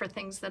here for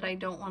things that I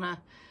don't want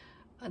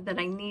to, that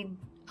I need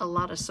a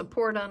lot of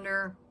support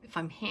under, if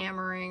I'm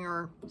hammering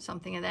or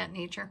something of that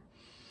nature.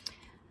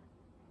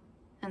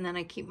 And then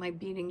I keep my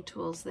beading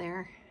tools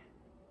there.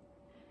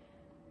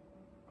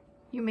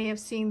 You may have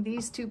seen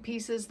these two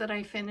pieces that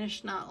I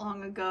finished not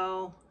long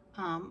ago.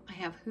 I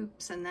have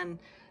hoops and then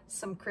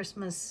some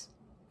Christmas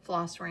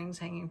floss rings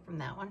hanging from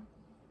that one.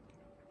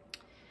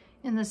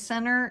 In the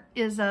center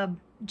is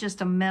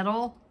just a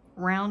metal,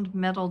 round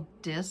metal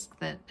disc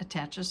that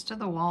attaches to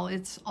the wall.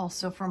 It's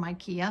also from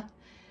IKEA.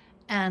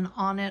 And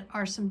on it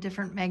are some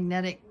different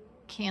magnetic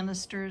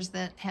canisters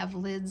that have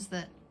lids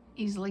that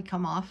easily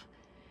come off.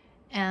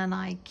 And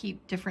I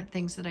keep different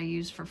things that I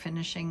use for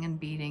finishing and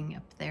beading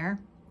up there,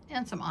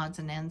 and some odds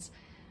and ends.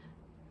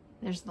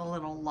 There's the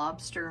little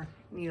lobster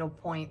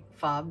needlepoint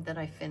fob that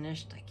I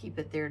finished. I keep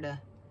it there to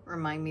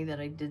remind me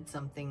that I did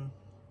something,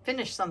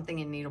 finished something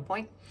in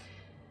needlepoint.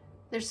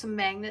 There's some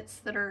magnets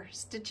that are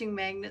stitching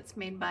magnets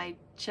made by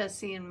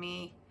Chessie and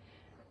me.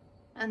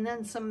 And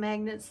then some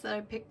magnets that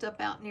I picked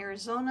up out in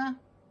Arizona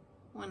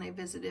when I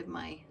visited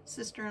my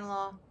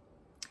sister-in-law.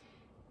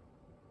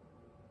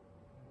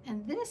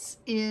 And this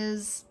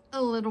is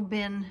a little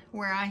bin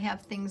where I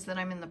have things that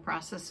I'm in the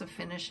process of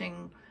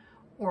finishing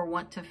or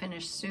want to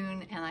finish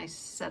soon, and I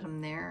set them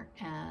there,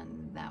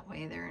 and that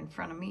way they're in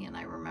front of me and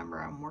I remember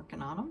I'm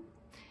working on them,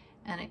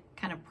 and it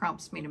kind of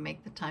prompts me to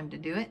make the time to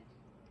do it.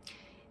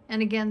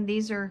 And again,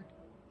 these are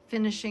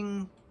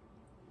finishing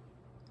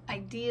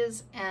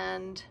ideas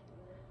and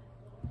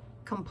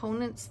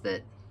components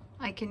that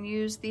I can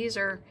use. These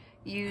are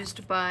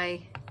used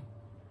by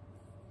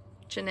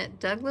Jeanette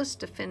Douglas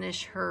to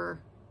finish her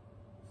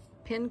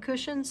pin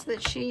cushions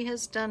that she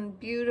has done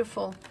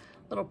beautiful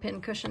little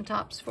pin cushion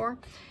tops for.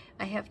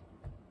 I have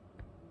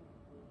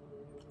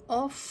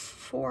all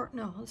four,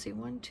 no, let's see,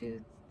 1,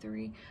 2,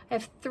 3. I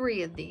have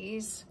 3 of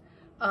these.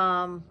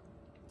 I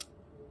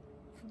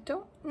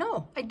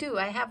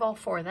have all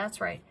 4,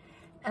 that's right.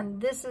 And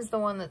this is the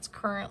one that's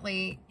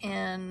currently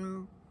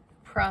in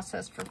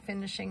process for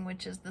finishing,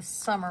 which is the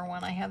summer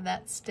one. I have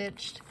that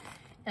stitched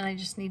and I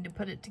just need to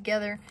put it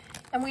together.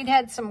 And we'd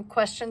had some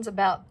questions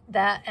about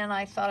that, and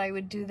I thought I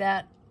would do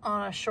that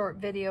on a short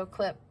video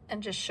clip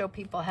and just show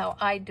people how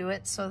I do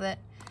it so that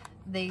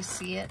they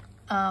see it.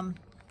 And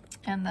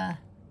the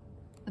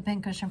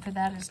pin cushion for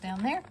that is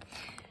down there.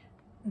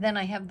 Then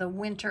I have the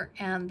winter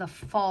and the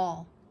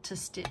fall to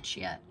stitch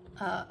yet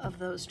of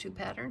those 2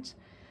 patterns.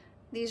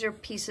 These are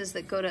pieces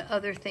that go to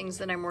other things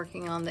that I'm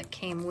working on that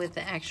came with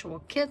the actual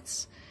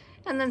kits.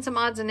 And then some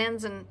odds and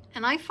ends. And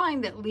I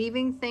find that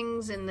leaving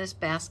things in this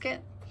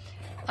basket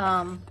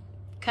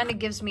kind of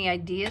gives me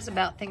ideas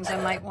about things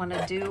I might want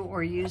to do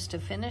or use to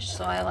finish.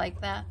 So I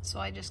like that. So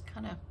I just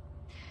kind of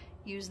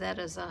use that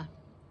as a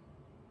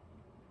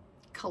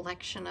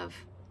collection of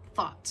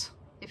thoughts,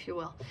 if you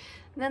will.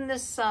 And then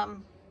this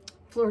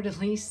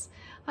fleur-de-lis,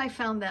 I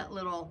found that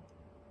little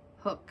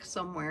hook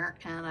somewhere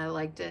and I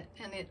liked it.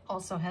 And it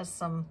also has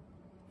some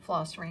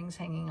floss rings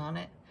hanging on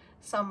it.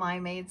 Some I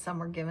made, some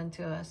were given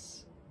to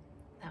us.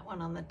 That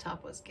one on the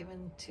top was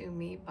given to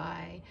me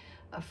by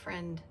a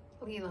friend,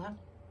 Leela.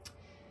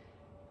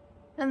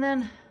 And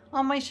then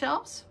on my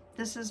shelves,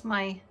 this is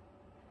my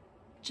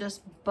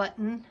Just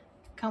Button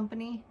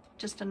Company,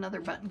 just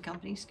another button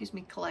company, excuse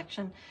me,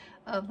 collection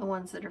of the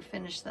ones that are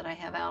finished that I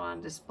have out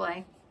on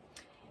display.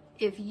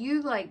 If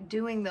you like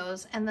doing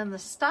those, and then the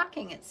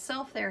stocking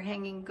itself there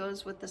hanging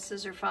goes with the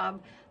scissor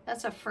fob.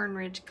 That's a Fern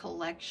Ridge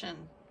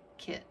collection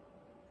kit,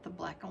 the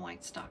black and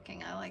white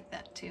stocking. I like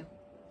that too.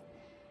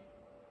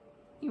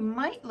 You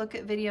might look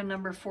at video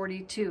number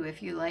 42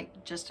 if you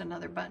like Just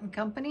Another Button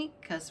Company,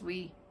 because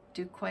we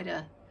do quite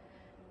a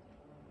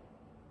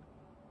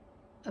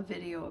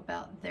video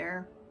about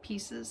their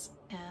pieces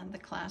and the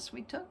class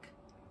we took.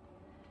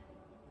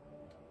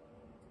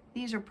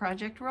 These are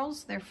project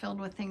rolls. They're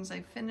filled with things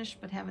I've finished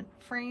but haven't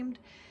framed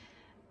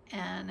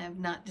and have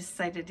not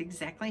decided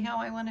exactly how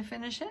I want to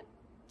finish it.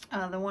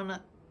 The one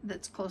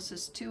that's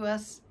closest to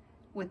us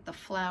with the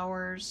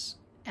flowers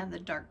and the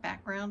dark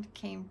background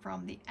came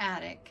from the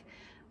attic.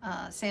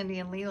 Sandy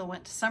and Leela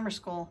went to summer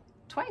school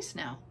twice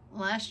now.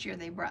 Last year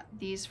they brought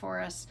these for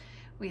us.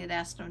 We had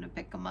asked them to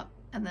pick them up,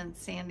 and then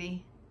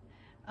Sandy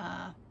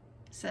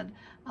said,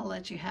 I'll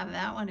let you have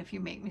that one if you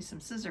make me some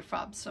scissor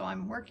fobs. So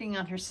I'm working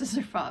on her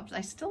scissor fobs.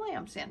 I still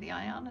am, Sandy.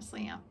 I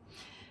honestly am.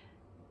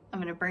 I'm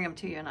going to bring them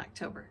to you in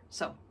October.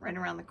 So right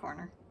around the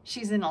corner.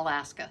 She's in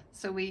Alaska.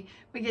 So we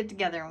get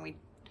together and we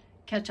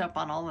catch up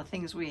on all the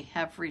things we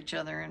have for each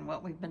other and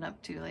what we've been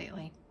up to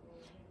lately.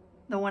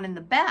 The one in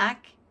the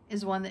back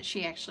is one that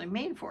she actually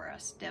made for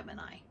us, Deb and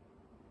I.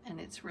 And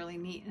it's really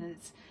neat and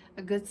it's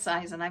a good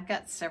size, and I've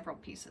got several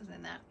pieces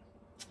in that.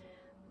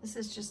 This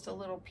is just a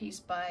little piece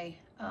by,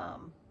 I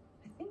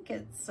think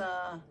it's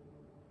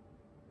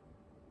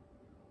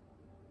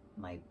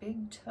My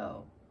Big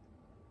Toe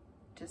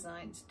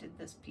Designs did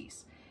this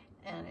piece,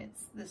 and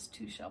it's This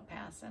Too Shall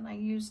Pass, and I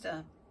used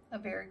a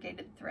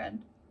variegated thread.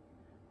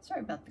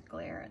 Sorry about the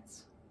glare,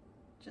 it's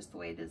just the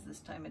way it is this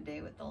time of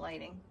day with the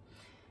lighting.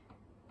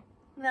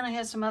 And then I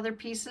have some other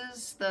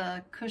pieces.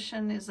 The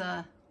cushion is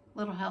a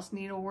Little House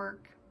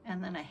Needlework,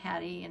 and then a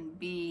Hattie and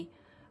Bee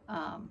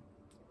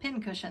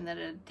pin cushion that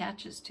it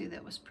attaches to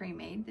that was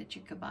pre-made that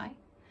you could buy.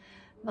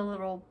 The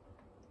little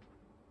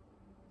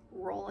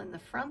roll in the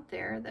front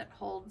there that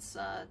holds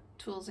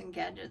tools and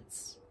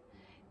gadgets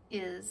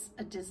is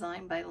a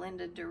design by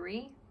Linda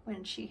Dury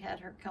when she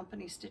had her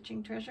company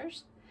Stitching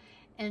Treasures.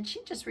 And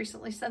she just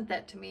recently sent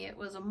that to me. It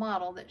was a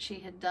model that she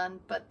had done,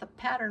 but the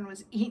pattern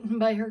was eaten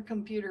by her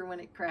computer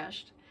when it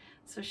crashed.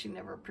 So she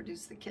never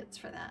produced the kits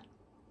for that.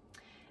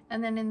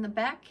 And then in the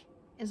back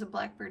is a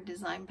Blackbird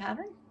design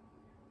pattern.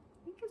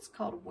 I think it's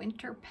called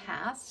Winter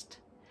Past.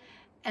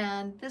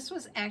 And this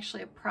was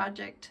actually a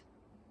project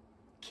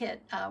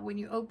kit. When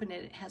you open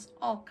it, it has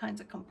all kinds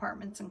of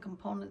compartments and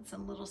components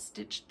and little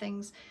stitched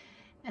things.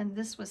 And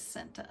this was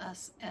sent to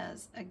us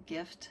as a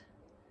gift.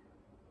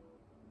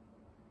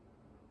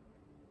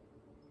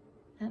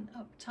 And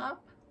up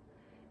top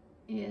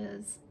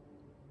is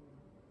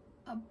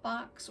a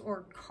box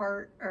or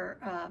cart, or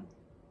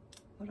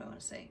what do I want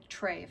to say,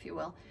 tray, if you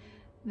will,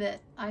 that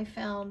I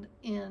found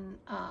in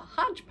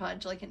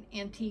Hodgepodge, like an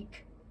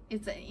antique,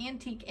 it's an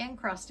antique and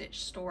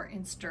cross-stitch store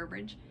in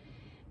Sturbridge.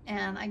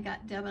 And I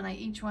got Deb and I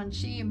each one.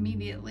 She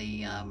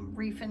immediately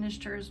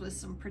refinished hers with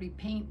some pretty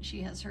paint.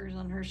 She has hers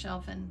on her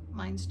shelf, and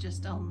mine's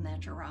just all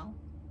natural.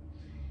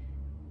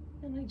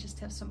 And I just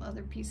have some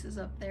other pieces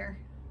up there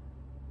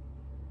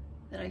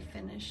that I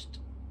finished.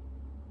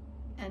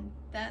 And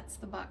that's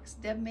the box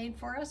Deb made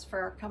for us for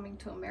our Coming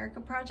to America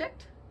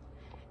project.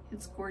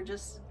 It's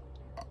gorgeous.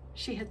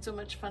 She had so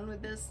much fun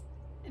with this,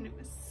 and it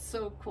was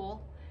so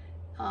cool.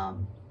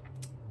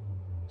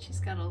 She's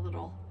got a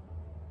little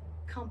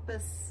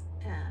compass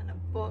and a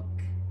book,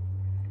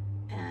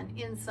 and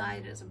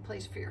inside is a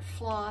place for your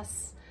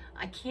floss.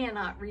 I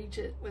cannot reach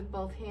it with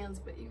both hands,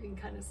 but you can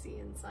kind of see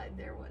inside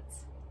there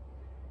what's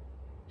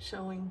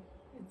showing.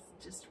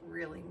 It's just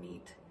really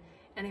neat.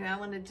 Anyway, I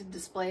wanted to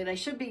display it. I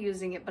should be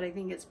using it, but I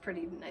think it's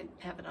pretty and I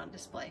have it on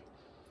display.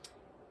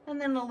 And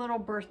then a little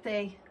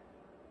birthday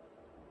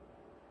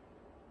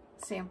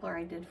sampler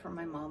I did for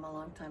my mom a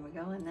long time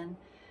ago. And then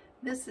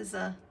this is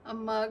a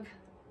mug.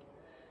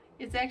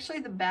 It's actually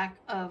the back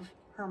of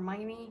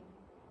Hermione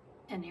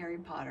and Harry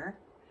Potter,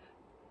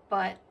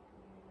 but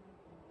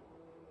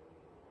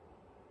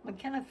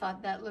McKenna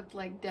thought that looked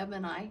like Deb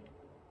and I.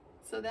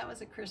 So that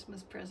was a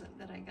Christmas present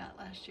that I got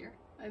last year.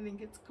 I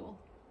think it's cool.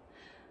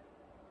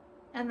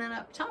 And then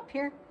up top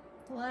here,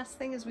 the last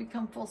thing as we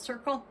come full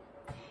circle,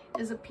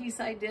 is a piece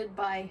I did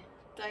by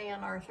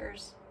Diane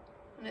Arthurs,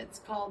 and it's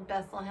called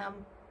Bethlehem.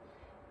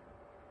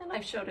 And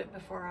I've showed it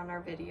before on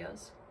our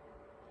videos.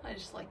 I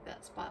just like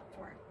that spot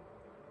for it.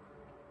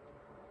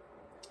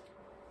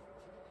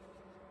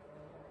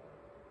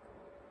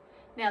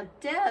 Now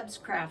Deb's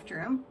craft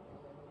room,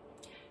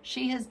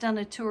 she has done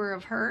a tour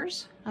of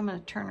hers. I'm going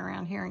to turn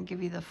around here and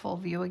give you the full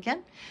view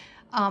again.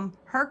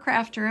 Her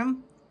craft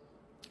room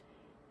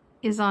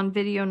is on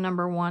video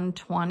number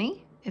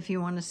 120 if you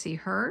want to see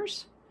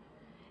hers.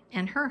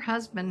 And her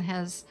husband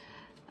has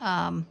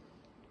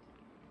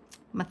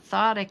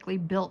methodically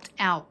built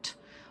out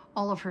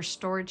all of her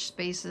storage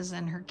spaces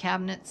and her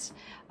cabinets.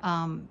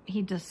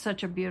 He does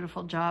such a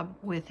beautiful job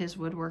with his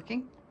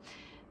woodworking.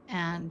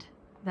 And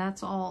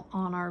that's all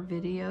on our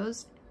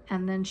videos.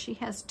 And then she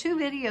has 2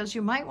 videos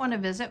you might want to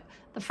visit.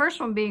 The first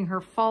one being her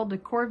fall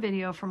decor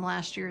video from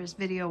last year is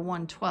video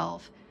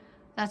 112.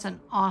 That's an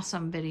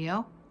awesome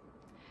video.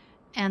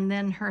 And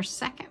then her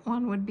second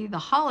one would be the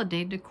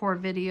holiday decor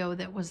video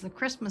that was the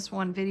Christmas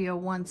one, video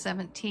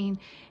 117,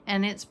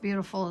 and it's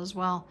beautiful as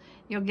well.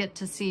 You'll get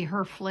to see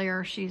her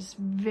flair. She's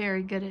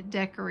very good at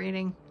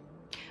decorating.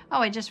 Oh,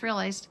 I just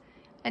realized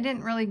I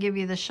didn't really give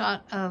you the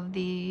shot of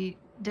the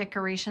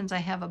decorations I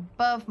have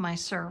above my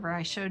server.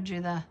 I showed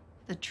you the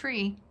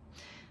tree,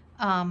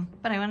 but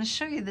I want to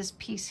show you this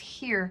piece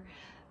here.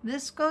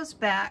 This goes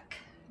back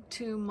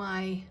to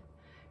my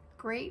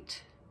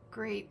great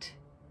grandmother.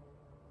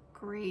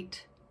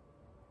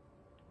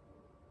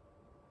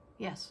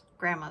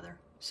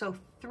 So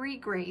 3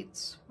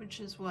 greats, which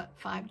is what,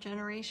 5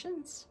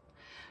 generations?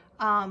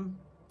 And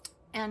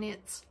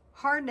it's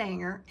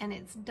hardanger, and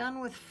it's done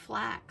with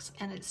flax,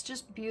 and it's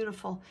just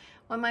beautiful.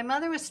 When my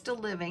mother was still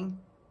living,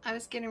 I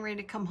was getting ready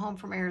to come home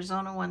from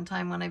Arizona one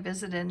time when I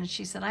visited, and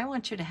she said, I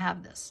want you to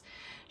have this.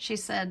 She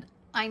said,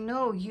 I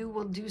know you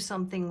will do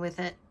something with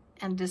it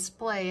and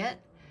display it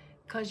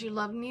because you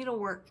love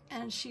needlework.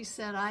 And she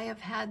said, I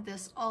have had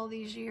this all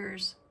these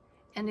years,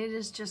 and it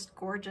is just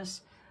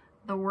gorgeous.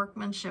 The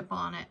workmanship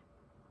on it,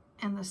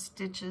 and the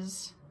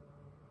stitches,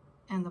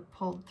 and the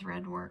pulled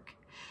thread work.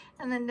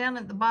 And then down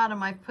at the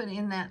bottom, I put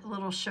in that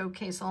little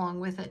showcase along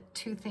with it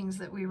 2 things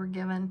that we were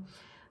given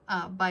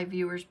by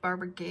viewers.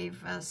 Barbara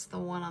gave us the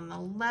one on the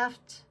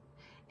left,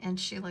 and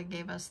Sheila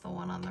gave us the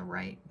one on the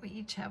right. We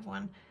each have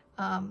one.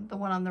 The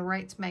one on the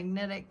right's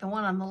magnetic. The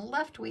one on the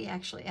left we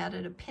actually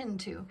added a pin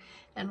to,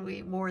 and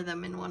we wore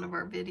them in one of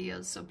our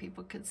videos so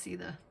people could see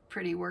the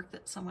pretty work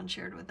that someone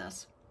shared with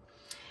us.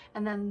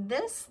 And then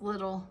this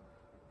little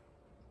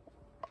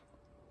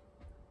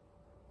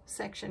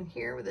section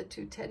here with the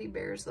 2 teddy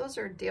bears, those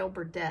are Dale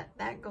Burdette.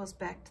 That goes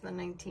back to the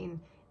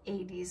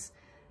 1980s.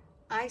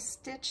 I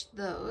stitched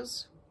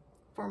those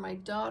for my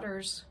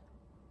daughter's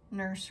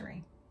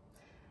nursery.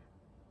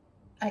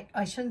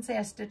 I shouldn't say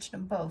I stitched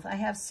them both. I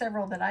have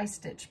several that I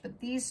stitched, but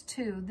these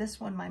 2,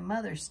 this one my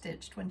mother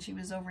stitched when she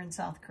was over in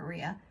South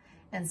Korea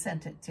and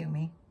sent it to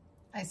me.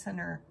 I sent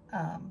her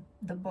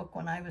the book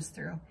when I was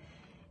through,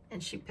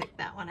 and she picked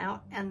that one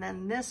out. And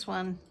then this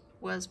one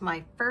was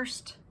my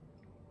first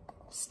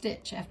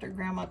stitch after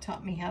Grandma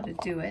taught me how to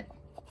do it.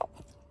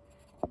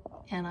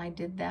 And I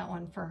did that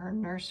one for her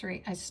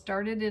nursery. I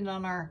started it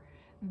on our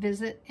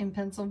visit in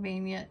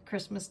Pennsylvania at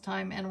Christmas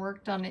time and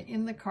worked on it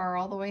in the car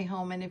all the way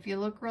home. And if you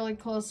look really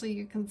closely,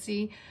 you can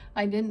see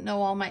I didn't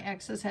know all my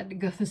X's had to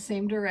go the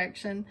same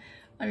direction.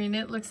 I mean,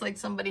 it looks like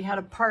somebody had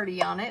a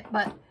party on it,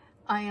 but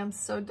I am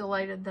so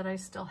delighted that I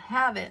still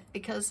have it,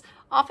 because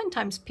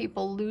oftentimes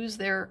people lose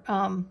their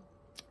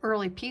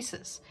early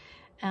pieces,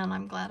 and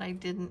I'm glad I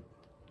didn't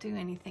do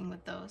anything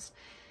with those.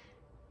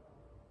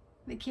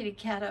 The kitty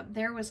cat up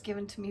there was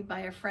given to me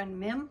by a friend,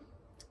 Mim.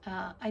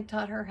 I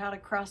taught her how to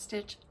cross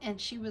stitch, and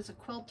she was a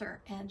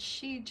quilter, and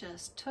she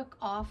just took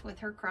off with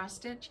her cross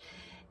stitch.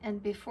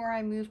 And before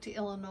I moved to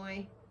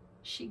Illinois,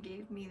 she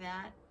gave me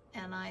that,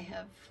 and I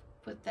have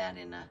put that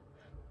in a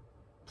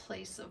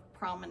place of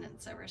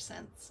prominence ever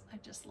since. I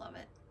just love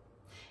it.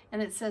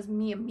 And it says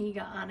Mi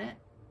Amiga on it.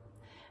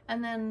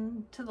 And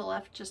then to the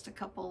left, just a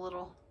couple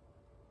little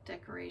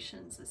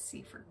decorations, a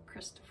C for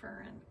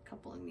Christopher and a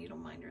couple of needle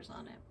minders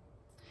on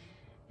it.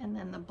 And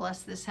then the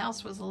Bless This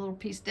House was a little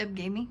piece Deb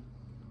gave me.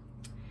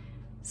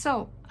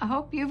 So I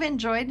hope you've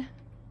enjoyed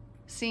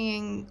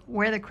seeing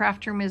where the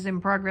craft room is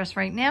in progress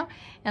right now.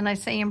 And I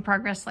say in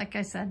progress, like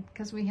I said,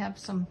 because we have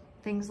some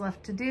things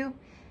left to do.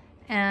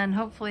 And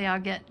hopefully I'll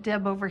get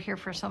Deb over here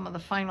for some of the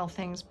final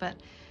things, but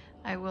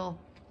I will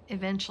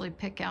eventually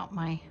pick out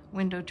my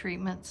window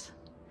treatments.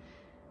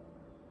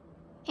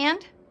 And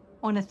I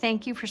want to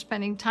thank you for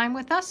spending time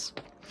with us.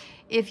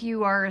 If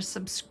you are a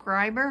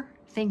subscriber,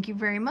 thank you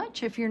very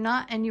much. If you're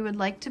not and you would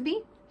like to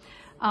be,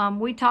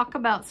 we talk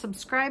about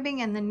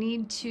subscribing and the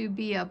need to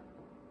be a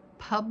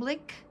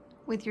public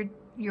with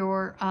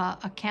your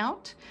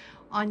account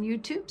on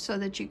YouTube so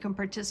that you can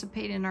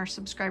participate in our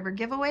subscriber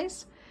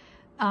giveaways.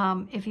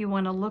 If you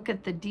want to look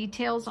at the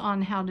details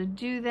on how to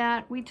do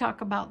that, we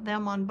talk about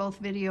them on both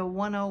video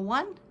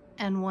 101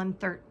 and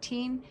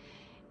 113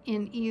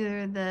 in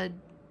either the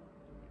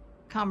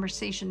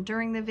conversation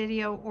during the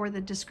video or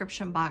the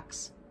description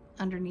box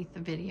underneath the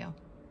video.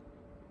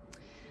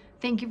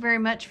 Thank you very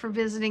much for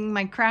visiting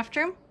my craft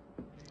room,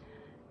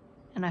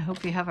 and I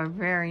hope you have a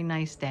very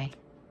nice day.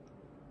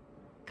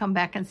 Come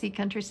back and see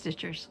Country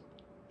Stitchers.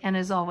 And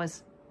as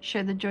always,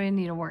 share the joy of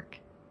needlework.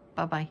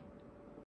 Bye-bye.